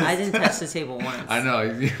best. I didn't touch the table once. I know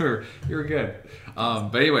you were good.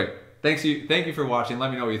 But anyway, thank you for watching. Let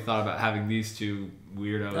me know what you thought about having these two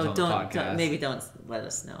weirdos on the podcast. Maybe don't let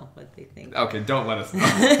us know what they think. Okay, don't let us know.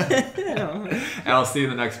 And I'll see you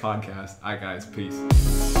in the next podcast. All right, guys. Peace.